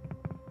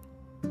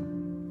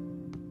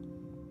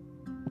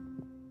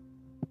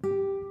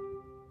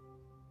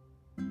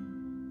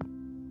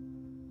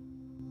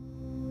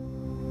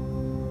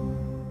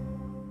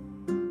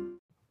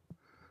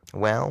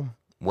 Well,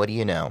 what do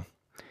you know?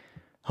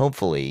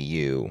 Hopefully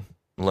you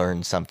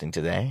learned something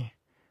today.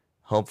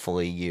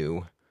 Hopefully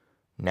you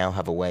now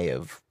have a way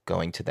of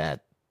going to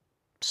that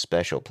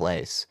special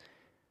place.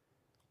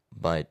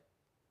 But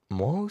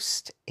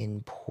most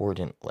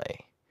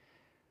importantly,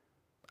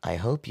 I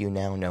hope you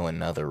now know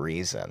another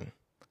reason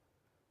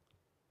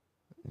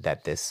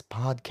that this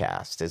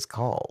podcast is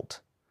called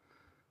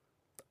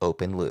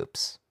Open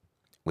Loops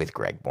with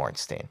Greg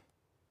Bornstein.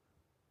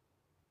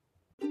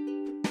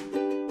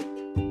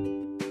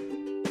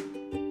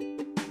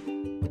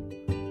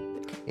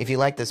 If you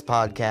like this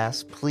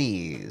podcast,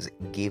 please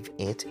give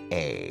it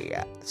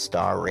a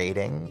star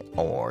rating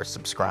or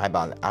subscribe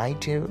on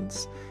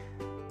iTunes,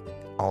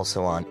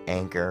 also on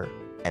Anchor,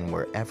 and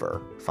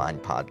wherever fine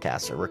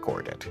podcasts are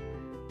recorded.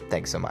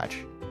 Thanks so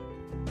much.